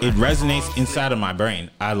like it resonates inside of my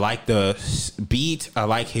brain. I like the beat. I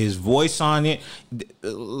like his voice on it. A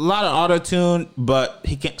lot of auto-tune, but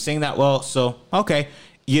he can't sing that well. So, okay,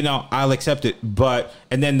 you know, I'll accept it. But,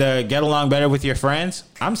 and then the Get Along Better with Your Friends,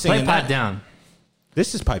 I'm singing Play that. Pipe Down.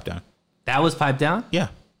 This is Pipe Down. That was Pipe Down? Yeah.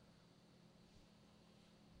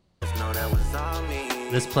 No, that was all me.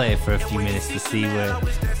 Let's play it for a few minutes to see where. I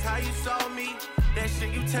wish that's how you saw me. That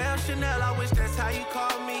shit you tell Chanel, I wish that's how you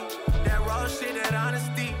call me. That raw shit, that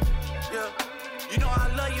honesty. Yeah. You know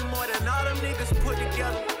I love you more than all them niggas put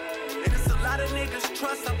together. And it's a lot of niggas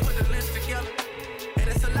trust, I put the list together. And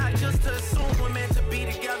it's a lot just to assume we're meant to be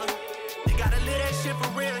together. You gotta live that shit for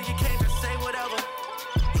real, you can't just say whatever.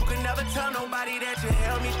 You can never tell nobody that you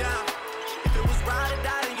held me down. If it was ride or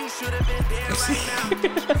die, then you should have been dead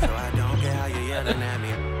right now. So I don't care how you yelling at me.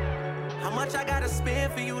 How much I gotta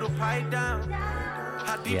spend for you to pipe down?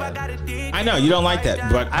 How deep Yeah. I gotta dig? I know you don't like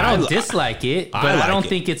that, but I don't dislike it, but I like don't it.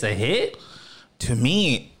 think it's a hit. To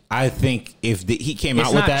me, I think if he came It's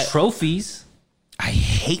out with not that, trophies. I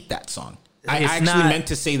hate that song. I It's actually not- meant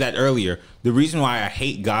to say that earlier. The reason why I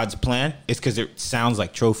hate God's Plan is because it sounds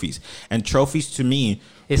like trophies. And trophies to me,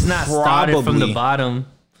 It's not started from the probably- bottom.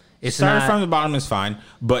 It's started not from the bottom is fine.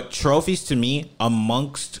 But trophies to me,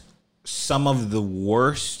 amongst some of the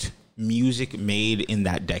worst music made in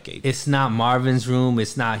that decade. It's not Marvin's Room.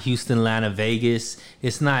 It's not Houston, Atlanta, Vegas.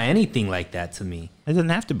 It's not anything like that to me. It doesn't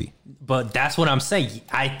have to be. But that's what I'm saying.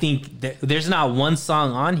 I think that there's not one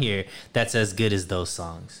song on here that's as good as those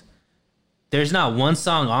songs. There's not one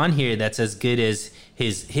song on here that's as good as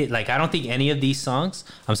his hit. Like, I don't think any of these songs.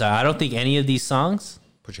 I'm sorry. I don't think any of these songs.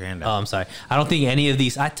 Put your hand Oh, out. I'm sorry. I don't think any of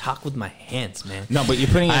these. I talk with my hands, man. No, but you're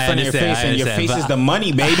putting it in I front of your understand, face, I and your understand, face but- is the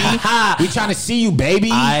money, baby. We trying to see you, baby.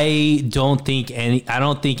 I don't think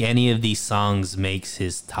any of these songs makes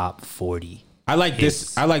his top 40. I like hits.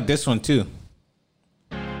 this. I like this one too.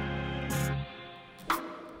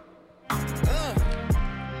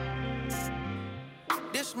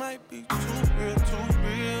 This might be too real, too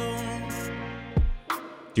real.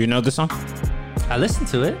 Do you know this song? I listened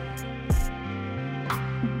to it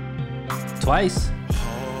twice.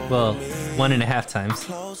 Well, 1.5 times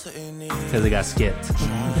Closer in the because it got skipped.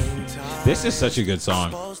 This is such a good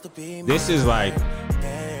song. This is like,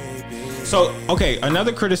 so okay.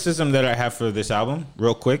 Another criticism that I have for this album,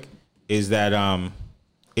 real quick, is that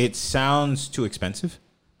it sounds too expensive.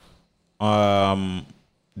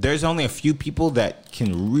 There's only a few people that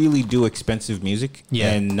can really do expensive music,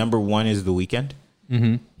 Yeah. and number one is The Weeknd.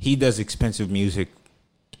 Mm-hmm. He does expensive music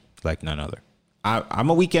like none other. I'm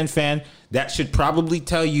a Weeknd fan. That should probably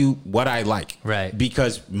tell you what I like, Right.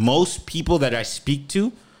 Because most people that I speak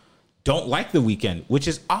to don't like The Weeknd, which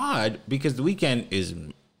is odd because The Weeknd is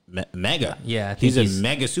mega. Yeah, I think he's a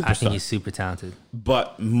mega superstar. I think he's super talented.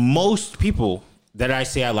 But most people that I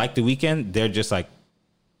say I like The Weeknd, they're just like,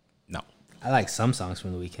 no. I like some songs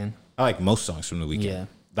from The Weeknd. I like most songs from The Weeknd. Yeah.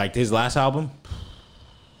 Like his last album,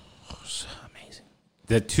 amazing.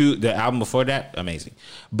 The album before that, amazing.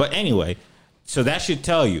 But anyway, so that should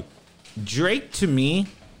tell you, Drake to me,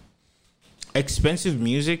 expensive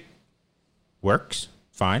music works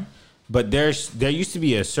fine, but there used to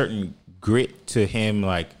be a certain grit to him,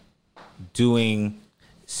 like doing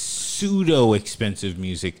pseudo expensive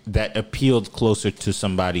music that appealed closer to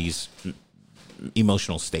somebody's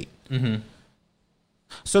emotional state. Mm-hmm.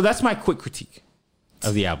 So that's my quick critique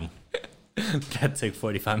of the album. That took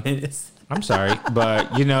 45 minutes. I'm sorry,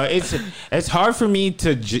 but you know, it's hard for me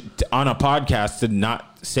to on a podcast to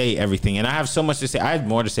not say everything, and I have so much to say. I had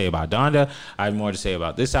more to say about Donda. I had more to say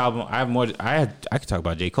about this album. I could talk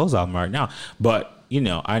about J. Cole's album right now, but you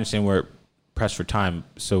know, I understand we're pressed for time,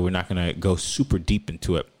 so we're not gonna go super deep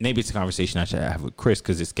into it. Maybe it's a conversation I should have with Chris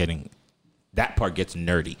because that part gets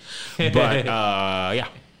nerdy. But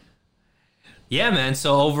yeah, man.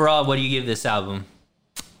 So overall, what do you give this album?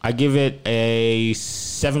 I give it a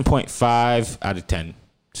 7.5 out of 10.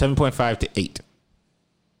 7.5 to 8.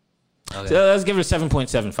 Okay. So let's give it a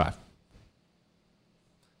 7.75.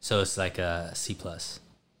 So it's like a C+.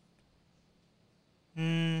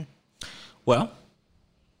 Well,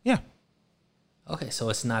 yeah. Okay, so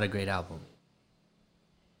it's not a great album.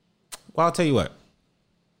 Well, I'll tell you what.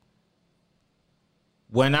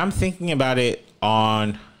 When I'm thinking about it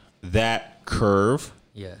on that curve,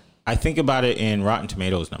 Yeah. I think about it in Rotten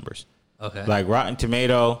Tomatoes numbers. Okay. Like Rotten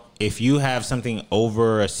Tomato, if you have something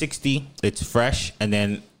over a 60, it's fresh, and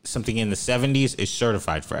then something in the 70s is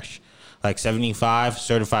certified fresh. Like 75,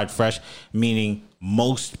 certified fresh, meaning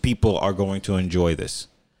most people are going to enjoy this.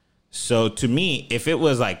 So to me, if it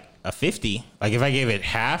was like a 50, like if I gave it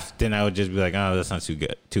half, then I would just be like, oh, that's not too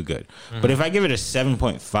good. Mm-hmm. But if I give it a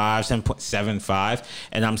 7.5, 7.75,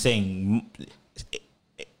 and I'm saying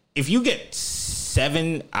if you get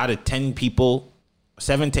 7 out of 10 people,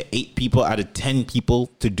 7 to 8 people out of 10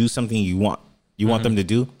 people to do something you want them to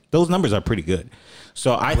do, those numbers are pretty good.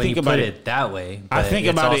 So I think about it that way. I think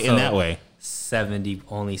about it in that way.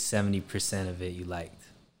 Only 70% of it you liked.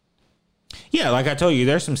 Yeah, like I told you,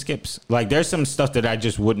 there's some skips. Like there's some stuff that I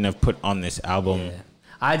just wouldn't have put on this album. Yeah.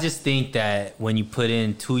 I just think that when you put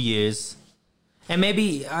in 2 years, and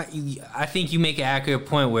maybe I think you make an accurate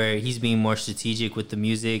point where he's being more strategic with the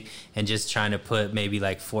music and just trying to put maybe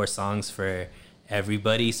like 4 songs for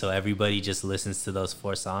everybody, so everybody just listens to those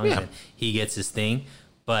 4 songs and he gets his thing.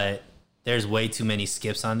 But there's way too many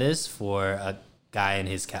skips on this for a guy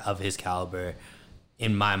of his caliber,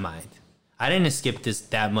 in my mind. I didn't skip this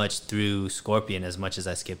that much through Scorpion as much as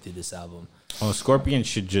I skipped through this album. Oh, Scorpion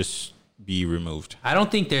should just be removed. I don't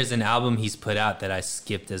think there's an album he's put out that I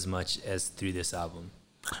skipped as much as through this album.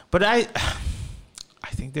 But I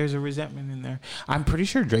think there's a resentment in there. I'm pretty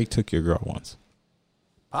sure Drake took your girl once.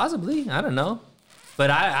 Possibly. I don't know. But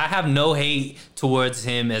I have no hate towards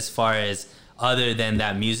him as far as other than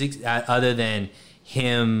that music, other than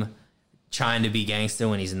him trying to be gangster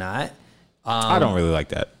when he's not. I don't really like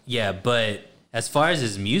that. Yeah, but as far as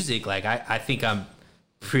his music, like I think I'm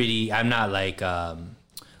not like,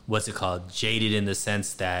 what's it called? Jaded in the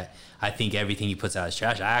sense that I think everything he puts out is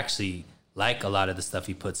trash. I actually like a lot of the stuff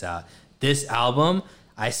he puts out. This album,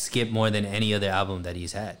 I skip more than any other album that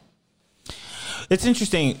he's had. It's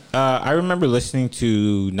interesting. I remember listening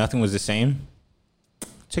to Nothing Was the Same. It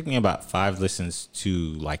took me about 5 listens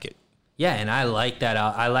to like it. Yeah, and I like that.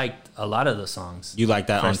 I liked a lot of the songs. You like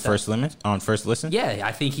that on first listen? Yeah,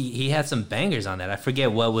 I think he had some bangers on that. I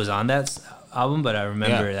forget what was on that album, but I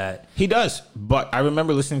remember that. He does. But I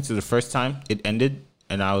remember listening to the first time it ended,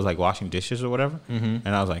 and I was like washing dishes or whatever, and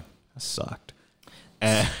I was like, that sucked.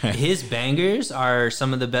 His bangers are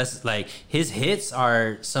some of the best. Like his hits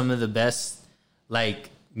are some of the best. Like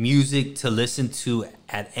music to listen to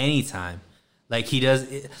at any time. Like he does,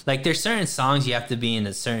 like there's certain songs you have to be in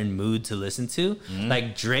a certain mood to listen to. Mm-hmm.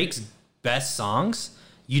 Like Drake's best songs,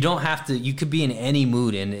 you could be in any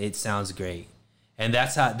mood and it sounds great. And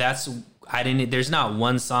there's not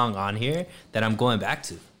one song on here that I'm going back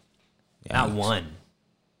to. Yeah, not one.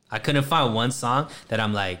 I couldn't find one song that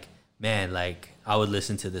I'm like, man, like I would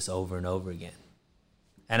listen to this over and over again.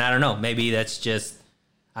 And I don't know, maybe that's just,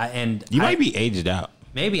 you might be aged out.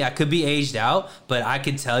 Maybe I could be aged out, but I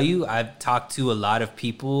could tell you I've talked to a lot of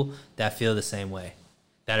people that feel the same way.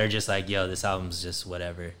 That are just like, yo, this album's just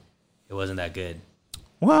whatever. It wasn't that good.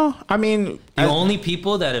 Well, I mean... The only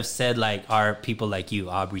people that have said like are people like you,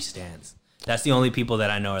 Aubrey stans. That's the only people that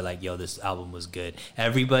I know are like, yo, this album was good.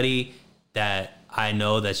 Everybody that I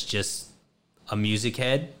know that's just a music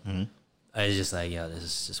head is just like, yo, this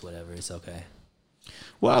is just whatever. It's okay.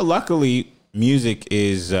 Well, luckily, music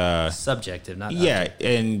is Subjective, not yeah,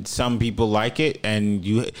 objective. and some people like it, and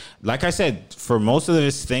you, like I said, for most of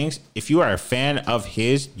his things, if you are a fan of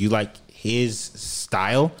his, you like his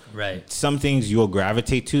style, Right. Some things you'll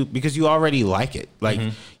gravitate to because you already like it, like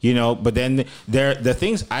you know. But then the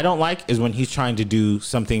things I don't like is when he's trying to do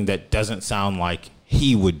something that doesn't sound like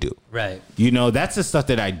he would do. Right. You know, that's the stuff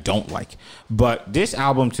that I don't like. But this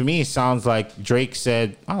album to me sounds like Drake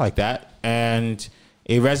said, I like that. And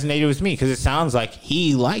it resonated with me because it sounds like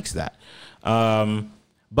he likes that.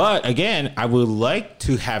 But again, I would like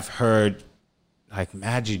to have heard like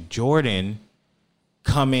Magic Jordan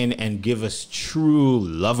come in and give us true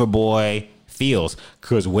Loverboy feels.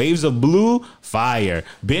 Because Waves of Blue, fire.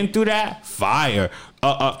 Been through that, fire.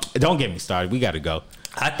 Don't get me started. We got to go.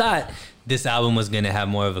 I thought this album was going to have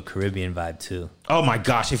more of a Caribbean vibe too. Oh my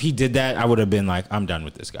gosh, if he did that, I would have been like, I'm done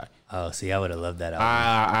with this guy. Oh, see, I would have loved that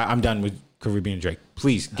album. I'm done with Caribbean Drake.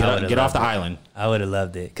 Please I get would've off the loved it. island. I would have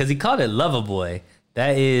loved it. Because he called it Loverboy.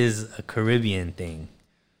 That is a Caribbean thing.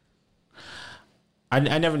 I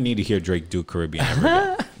never need to hear Drake do Caribbean ever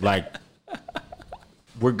again. Like,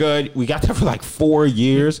 we're good. We got that for like 4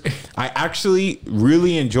 years. I actually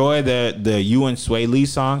really enjoy the You and Sway Lee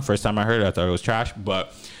song. First time I heard it, I thought it was trash.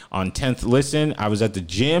 But on 10th listen, I was at the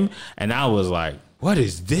gym and I was like, what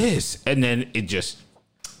is this? And then it just,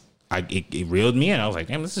 it reeled me in. I was like,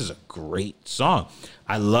 damn, this is a great song.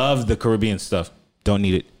 I love the Caribbean stuff. Don't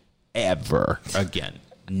need it ever again.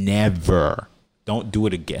 Never. Don't do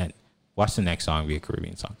it again. Watch the next song be a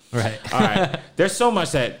Caribbean song. Right. All right. There's so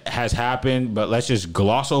much that has happened, but let's just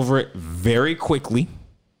gloss over it very quickly.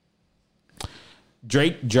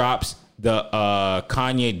 Drake drops the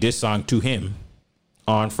Kanye diss song to him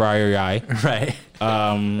on Friday Eye. Right.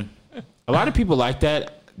 A lot of people like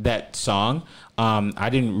that song. I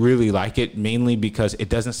didn't really like it, mainly because it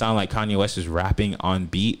doesn't sound like Kanye West is rapping on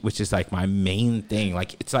beat, which is like my main thing.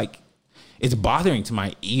 Like it's bothering to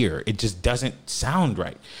my ear. It just doesn't sound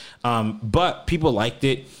right. But people liked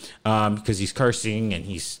it because he's cursing and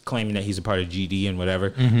he's claiming that he's a part of GD and whatever,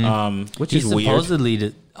 which He's is weird.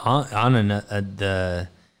 supposedly on the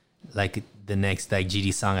next like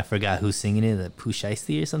GD song. I forgot who's singing it, like Pooh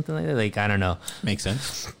Shiesty or something like that. Like, I don't know. Makes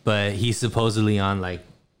sense. But he's supposedly on like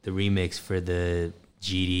the remix for the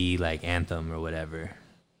GD like anthem or whatever.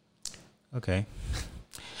 Okay.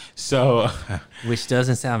 So, Which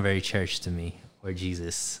doesn't sound very church to me or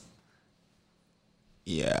Jesus.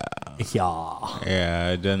 yeah. Yeah.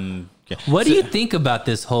 It doesn't. What do you think about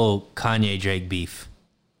this whole Kanye Drake beef?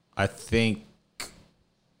 I think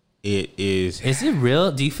it is. Is it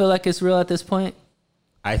real? Do you feel like it's real at this point?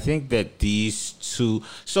 I think that these two.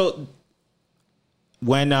 So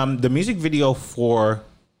when the music video for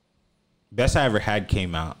Best I Ever Had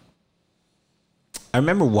came out, I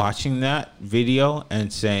remember watching that video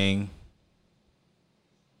and saying,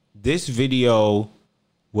 this video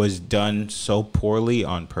was done so poorly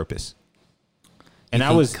on purpose. And I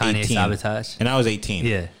think was Kanye 18. sabotage? And I was 18.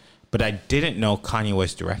 Yeah. But I didn't know Kanye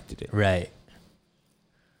West directed it. Right.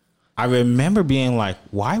 I remember being like,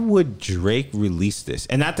 why would Drake release this?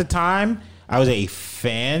 And at the time, I was a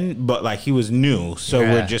fan, but like he was new. So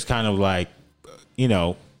Yeah. we're just kind of like, you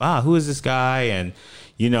know, who is this guy? And,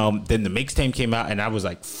 you know, then the mixtape came out and I was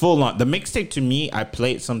like full on. The mixtape to me, I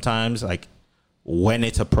play it sometimes like when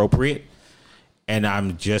it's appropriate. And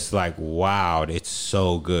I'm just like, wow, it's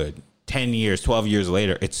so good. 10 years, 12 years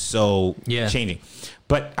later, it's so changing.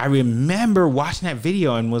 But I remember watching that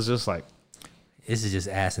video and was just like, This is just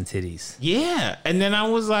ass and titties. yeah. And then I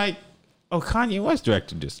was like, oh, Kanye West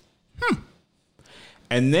directed this.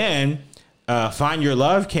 And then Find Your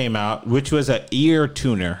Love came out, which was an ear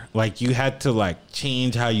tuner. Like you had to like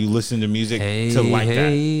change how you listen to music to like that.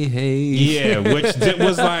 Hey. Yeah, which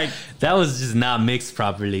was like, That was just not mixed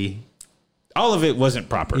properly. all of it wasn't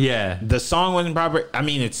proper. Yeah. The song wasn't proper. I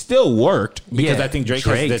mean, it still worked because Yeah, I think Drake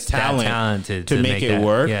Drake's has the that talent talented to make it that.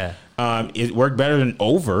 work. Yeah. It worked better than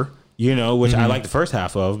Over, you know, which I like the first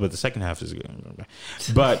half of, but the second half is good.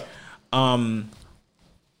 But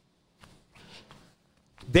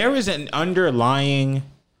there is an underlying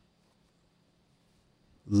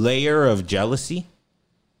layer of jealousy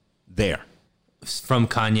there. From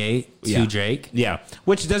Kanye to Yeah. Drake. Yeah,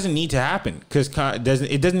 which doesn't need to happen because it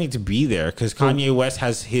doesn't need to be there because Kanye West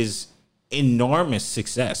has his enormous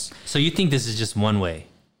success. So you think this is just one way?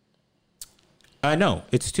 No,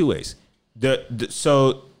 it's two ways.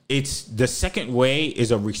 So it's the second way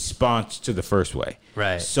is a response to the first way.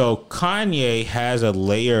 Right. So Kanye has a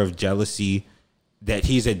layer of jealousy that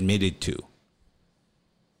he's admitted to.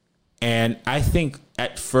 And I think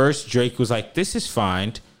at first Drake was like, this is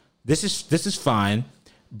fine. This is fine.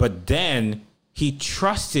 But then he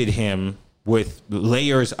trusted him with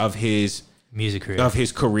layers of his music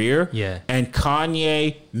career. Yeah. And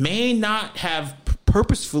Kanye may not have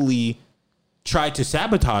purposefully tried to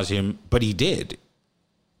sabotage him, but he did.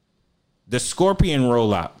 The Scorpion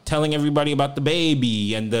rollout, telling everybody about the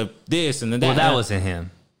baby and the this and the that. Well, that wasn't him.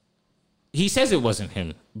 He says it wasn't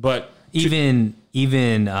him, but Even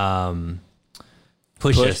Pusha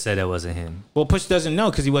Push? said it wasn't him. well, Push doesn't know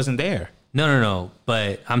because he wasn't there. No.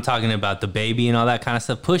 But I'm talking about the baby and all that kind of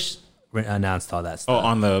stuff. Push announced all that Oh,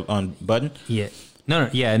 stuff. on Button. Yeah.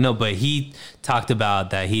 No. But he talked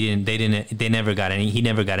about that he never got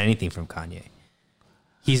anything from Kanye.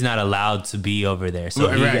 He's not allowed to be over there. So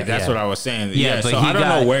That's what I was saying. Yeah, Yeah, but so he I don't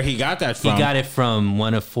got- know where he got that from. He got it from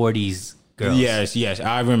one of 40's girls. Yes,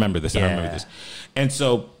 I remember this. I remember Yeah. this. And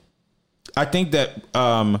so I think that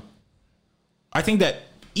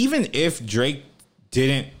even if Drake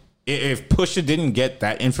if Pusha didn't get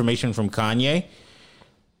that information from Kanye,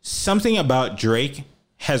 something about Drake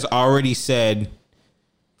has already said,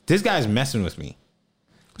 this guy's messing with me.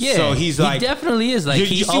 Yeah, So he's like- he definitely is. Like, You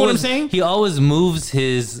he see what I'm saying? He always moves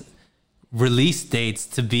his release dates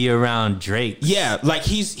to be around Drake. Yeah, like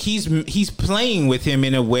he's playing with him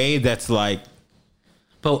in a way that's like,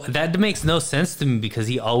 But that makes no sense to me because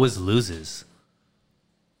he always loses.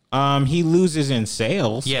 he loses in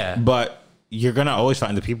sales. Yeah. But you're gonna always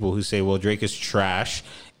find the people who say, well, Drake is trash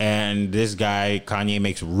and this guy Kanye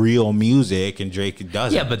makes real music and Drake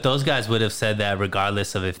doesn't. Yeah, but those guys would have said that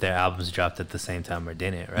regardless of if their albums dropped at the same time or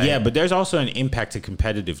didn't, right? Yeah, but there's also an impact to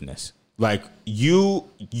competitiveness. Like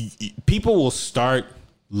people will start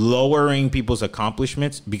lowering people's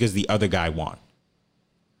accomplishments because the other guy won.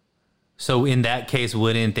 So in that case,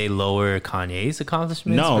 wouldn't they lower Kanye's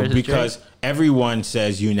accomplishments? No, versus because Drake? everyone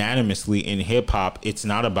says unanimously in hip hop, it's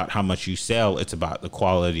not about how much you sell, it's about the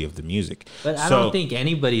quality of the music. But I don't think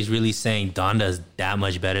anybody's really saying Donda's that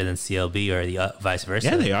much better than CLB or the vice versa.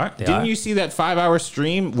 Yeah, they are. Didn't you see that 5-hour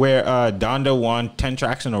stream where Donda won 10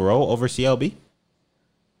 tracks in a row over CLB?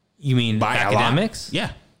 You mean By academics? a lot.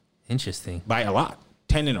 Yeah, Interesting. by a lot.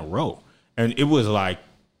 10 in a row. And it was like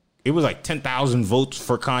 10,000 votes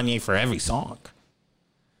for Kanye for every song.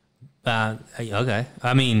 Okay.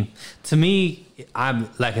 I mean, to me, I'm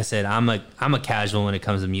like I said, I'm a casual when it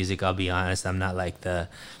comes to music. I'll be honest. I'm not like the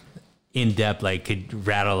in depth like could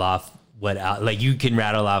rattle off like you can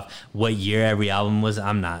rattle off what year every album was.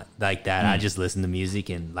 I'm not like that. I just listen to music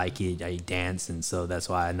and like it. I dance, and so that's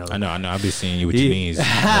why I know. I know. I'll be seeing you with your knees.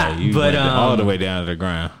 You But, went all the way down to the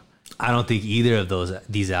ground. I don't think either of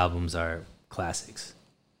these albums are classics.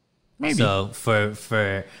 Maybe. So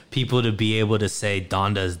for people to be able to say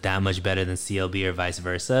Donda's that much better than CLB or vice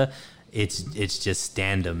versa, it's just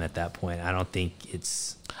stand-em at that point. I don't think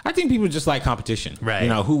it's... I think people just like competition. Right. You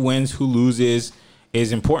know, who wins, who loses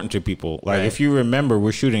is important to people. Like, Right. if you remember,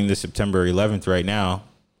 we're shooting this September 11th right now.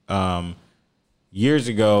 Years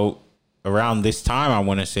ago, around this time, I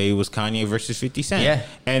want to say it was Kanye versus 50 Cent. Yeah.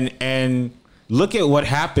 And look at what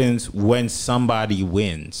happens when somebody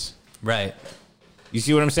wins. Right. You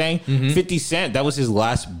see what I'm saying? 50 Cent, that was his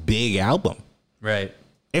last big album. Right.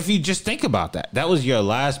 If you just think about that, that was your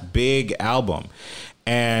last big album.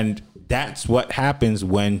 And that's what happens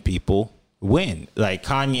when people win. Like,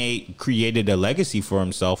 Kanye created a legacy for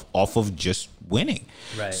himself off of just winning.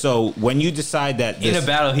 Right. So when you decide that In a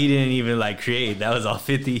battle he didn't even like create, that was all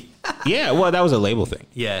 50. yeah, well, that was a label thing.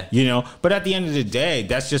 Yeah. You know, but at the end of the day,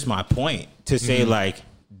 that's just my point to say, like,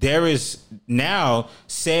 there is now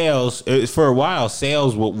sales. For a while,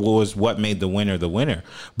 sales was what made the winner.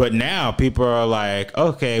 But now people are like,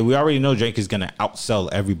 okay, we already know Drake is going to outsell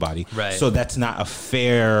everybody. Right. So that's not a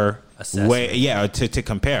fair way, to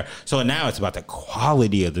compare. So now it's about the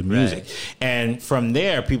quality of the music. Right. And from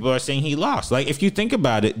there, people are saying he lost. Like, if you think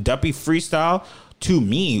about it, Duppy Freestyle, to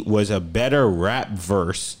me, was a better rap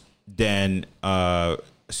verse than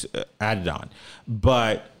Adidon.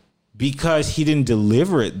 But because he didn't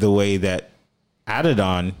deliver it the way that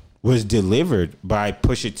Adidon was delivered by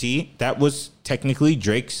Pusha T, that was technically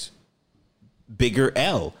Drake's bigger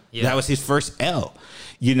L. Yeah. That was his first L,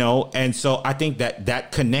 you know? And so I think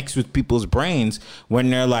that connects with people's brains when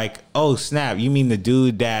they're like, oh, snap, you mean the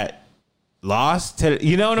dude that lost to,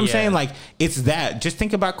 you know what I'm Yeah. saying? Like, it's that. Just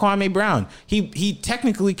think about Kwame Brown. He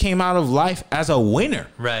technically came out of life as a winner.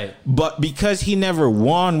 Right. But because he never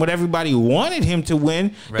won what everybody wanted him to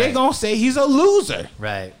win, they're Right. going to say he's a loser.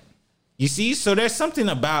 Right. You see, so there's something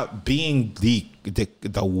about being the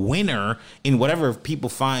winner in whatever people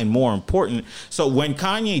find more important. So when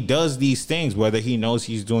Kanye does these things, whether he knows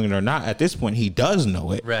he's doing it or not, at this point he does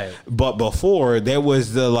know it. Right. But before there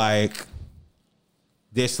was the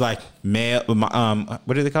male,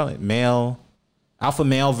 what do they call it? Alpha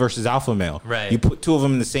male versus alpha male. Right. You put two of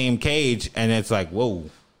them in the same cage, and it's like, whoa.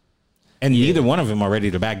 And neither one of them are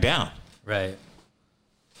ready to back down. Right.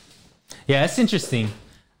 Yeah, it's interesting.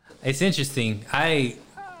 It's interesting. I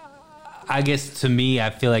guess to me,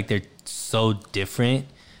 I feel like they're so different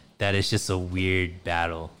that it's just a weird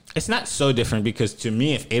battle. It's not so different because to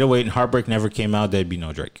me, if 808 and Heartbreak never came out, there'd be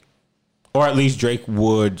no Drake. Or at least Drake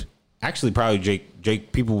would... Actually, probably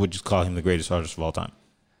Drake, people would just call him the greatest artist of all time.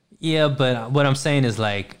 Yeah, but what I'm saying is,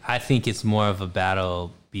 like, I think it's more of a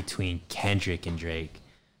battle between Kendrick and Drake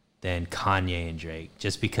than Kanye and Drake.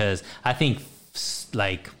 Just because I think,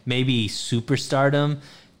 like, maybe superstardom,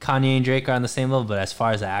 Kanye and Drake are on the same level, but as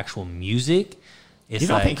far as the actual music, it's You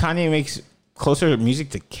don't think Kanye makes closer music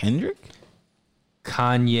to Kendrick?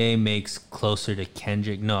 Kanye makes closer to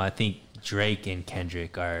Kendrick? No, I think Drake and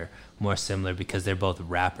Kendrick are more similar because they're both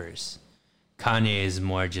rappers. Kanye is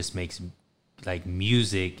more just makes like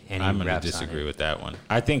music and I'm going to disagree with that one.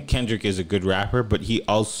 I think Kendrick is a good rapper, but he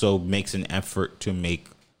also makes an effort to make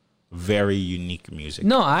very unique music.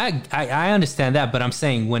 No, I understand that, but I'm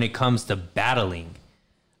saying when it comes to battling,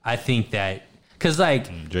 I think that because like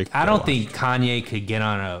Drake I don't think Kanye could get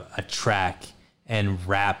on a track and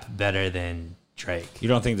rap better than Drake. You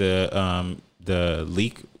don't think the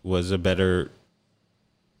Leak was a better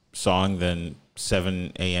song than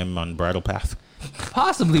 7 a.m. on Bridle Path?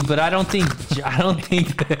 Possibly, but I don't think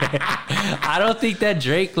that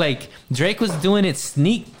Drake was doing it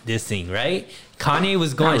sneak dissing, right? Kanye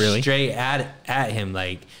was going straight at him,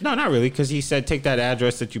 like no, not really, because he said take that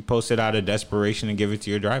address that you posted out of desperation and give it to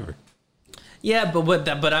your driver. Yeah,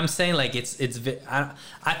 but I'm saying like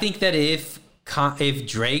I think that if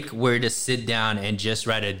Drake were to sit down and just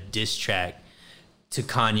write a diss track to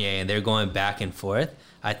Kanye and they're going back and forth,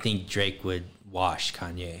 I think Drake would wash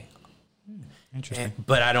Kanye. Interesting.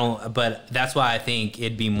 But that's why I think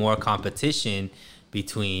it'd be more competition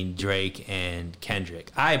between Drake and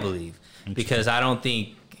Kendrick, I believe. Because I don't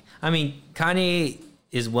think, Kanye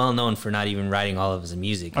is well known for not even writing all of his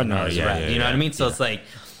music. Oh, no, you know what I mean? So it's like,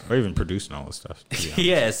 or even producing all this stuff.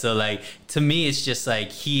 yeah. So like, to me, it's just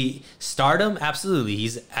like stardom. Absolutely.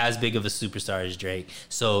 He's as big of a superstar as Drake.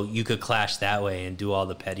 So you could clash that way and do all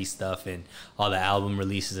the petty stuff and all the album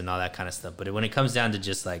releases and all that kind of stuff. But when it comes down to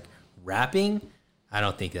just like rapping, I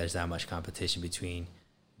don't think there's that much competition between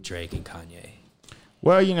Drake and Kanye.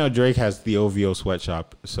 Well, Drake has the OVO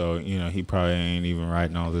sweatshop, so, he probably ain't even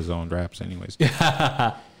writing all his own raps anyways.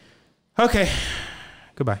 Okay.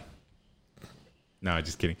 Goodbye. No,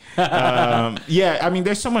 just kidding. Yeah,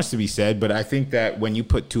 there's so much to be said, but I think that when you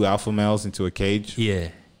put two alpha males into a cage... Yeah.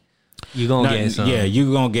 You're going to get some... Yeah,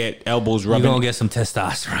 you're going to get elbows rubbing. You're going to get some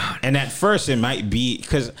testosterone. And at first, it might be...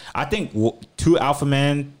 Because I think two alpha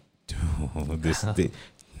men...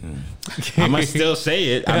 I must still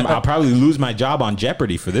say it. I'll probably lose my job on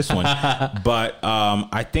Jeopardy for this one. But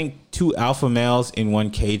I think two alpha males in one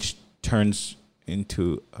cage turns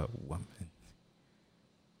into a woman.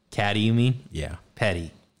 Catty, you mean? Yeah.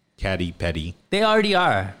 Petty. Catty, petty. They already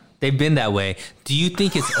are. They've been that way. Do you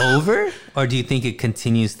think it's over, or do you think it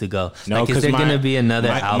continues to go? No, is there going to be another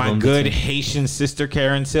album? My good Haitian sister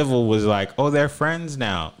Karen Civil was like, "Oh, they're friends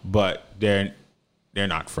now," but they're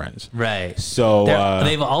not friends. Right. So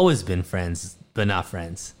they've always been friends, but not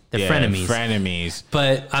friends. They're frenemies. Frenemies.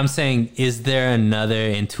 But I'm saying, is there another,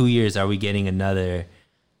 in 2 years, are we getting another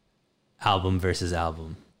album versus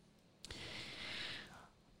album?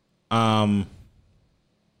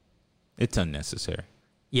 It's unnecessary.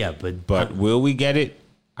 Yeah, but will we get it?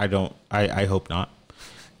 I hope not.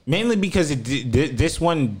 Mainly because this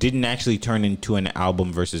one didn't actually turn into an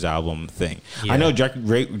album versus album thing. Yeah. I know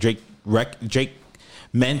Drake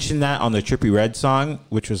mentioned that on the Trippie Redd song,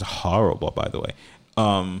 which was horrible, by the way.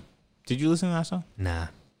 Did you listen to that song? Nah.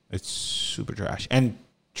 It's super trash. And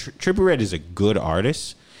Trippie Redd is a good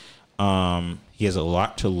artist. He has a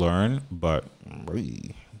lot to learn, but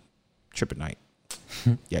Trip at night.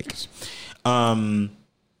 Yikes.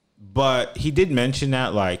 But he did mention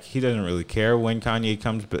that, like, he doesn't really care when Kanye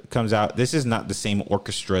comes out. This is not the same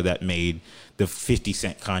orchestra that made the 50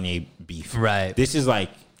 Cent Kanye beef. Right. This is like...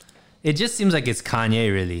 It just seems like it's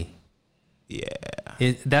Kanye, really. Yeah.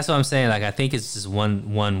 That's what I'm saying. Like, I think it's just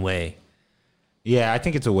one way. Yeah, I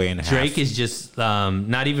think it's a way and a half. Drake is just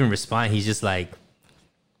not even responding. He's just like...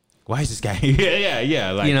 why is this guy?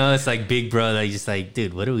 yeah. Like, You know, it's like Big Bro. Like, just like,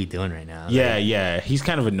 dude, what are we doing right now? yeah. He's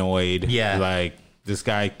kind of annoyed. Yeah. Like, this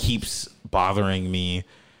guy keeps bothering me.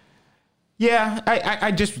 Yeah,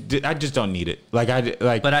 I just don't need it. Like,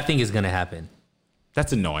 But I think it's gonna happen.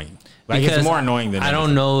 that's annoying. Like, Because it's more annoying than I anything.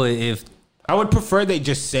 don't know if I would prefer they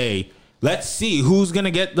just say, let's see who's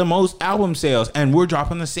gonna get the most album sales, and we're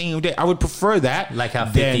dropping the same day. I would prefer that, Like how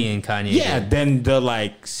 50 and Kanye Yeah, did. than the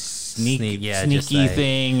like sneaky just like,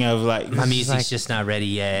 thing of like my this is music's like, just not ready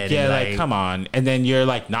yet. yeah, and like come on, and then you're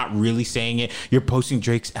like not really saying it. You're posting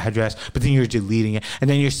Drake's address, but then you're deleting it, and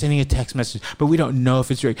then you're sending a text message, but we don't know if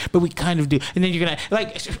it's Drake, but we kind of do, and then you're gonna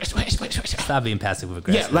like stop being passive yeah,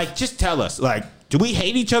 aggressive. like just tell us, like, do we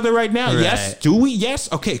hate each other right now? Right. Yes. Do we?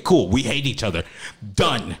 Yes. Okay, cool. We hate each other.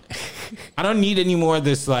 Done. I don't need any more of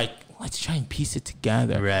this, like, let's try and piece it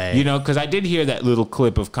together. Right. You know, because I did hear that little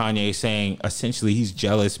clip of Kanye saying essentially he's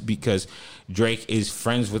jealous because Drake is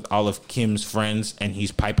friends with all of Kim's friends and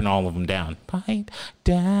he's piping all of them down. Pipe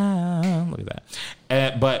down. Look at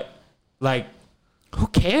that. But, like, who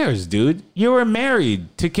cares, dude? You were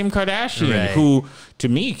married to Kim Kardashian, Right. who, to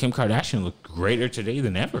me, Kim Kardashian looked greater today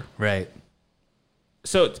than ever. Right.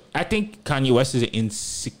 So I think Kanye West is an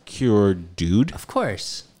insecure dude. Of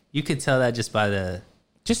course. You could tell that just by the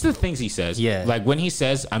Just the things he says. Yeah. Like when he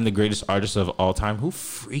says, I'm the greatest artist of all time, who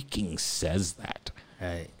freaking says that?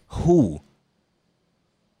 right. Who?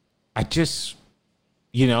 I just,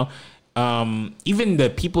 you know, even the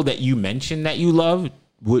people that you mentioned that you love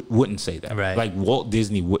wouldn't say that. Right. Like Walt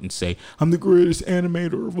Disney wouldn't say, I'm the greatest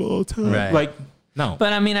animator of all time. Right. Like, no.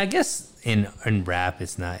 But I mean, I guess in rap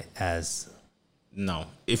it's not as No.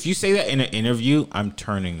 If you say that in an interview, I'm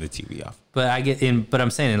turning the TV off. but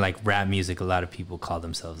I'm saying in like rap music a lot of people call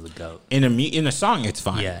themselves the GOAT. In a song, it's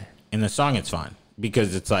fine. Yeah. In a song, it's fine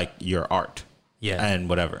because it's like your art. Yeah. And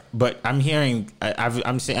whatever. But I'm hearing,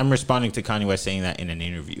 I'm responding to Kanye West saying that in an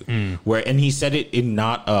interview and he said it in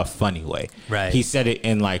not a funny way. Right. He said it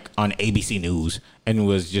in like on ABC News and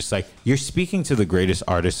was just like, you're speaking to the greatest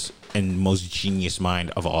artist and most genius mind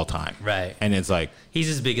of all time. Right. And it's like, He's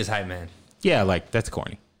his biggest hype man. yeah, like that's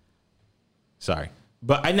corny. Sorry.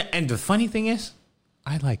 But and the funny thing is,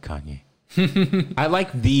 I like Kanye. I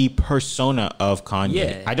like the persona of Kanye.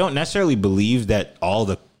 Yeah. I don't necessarily believe that all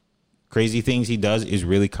the crazy things he does is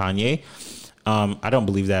really Kanye. I don't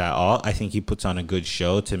believe that at all. I think he puts on a good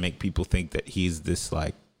show to make people think that he's this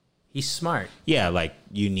like, He's smart. yeah, like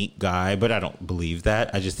unique guy, but I don't believe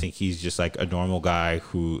that. I just think he's just like a normal guy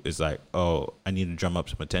who is like, oh, I need to drum up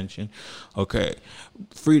some attention. Okay,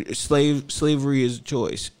 slavery is a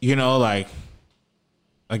choice, you know, like,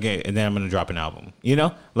 okay, and then I'm gonna drop an album, you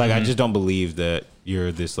know, like I just don't believe that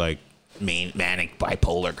you're this like manic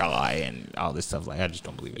bipolar guy and all this stuff. Like I just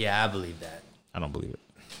don't believe it. Yeah, I believe that. I don't believe it.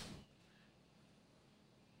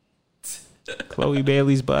 Chloe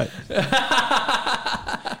Bailey's butt.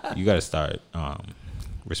 You got to start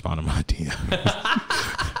responding to my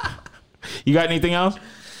DM. You got anything else?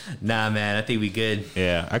 Nah, man, I think we good.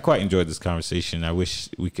 Yeah, I quite enjoyed this conversation. I wish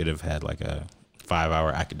we could have had like a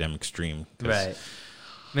 5-hour academic stream. Right.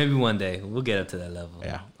 Maybe one day we'll get up to that level.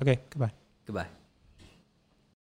 Yeah. Okay. Goodbye. Goodbye.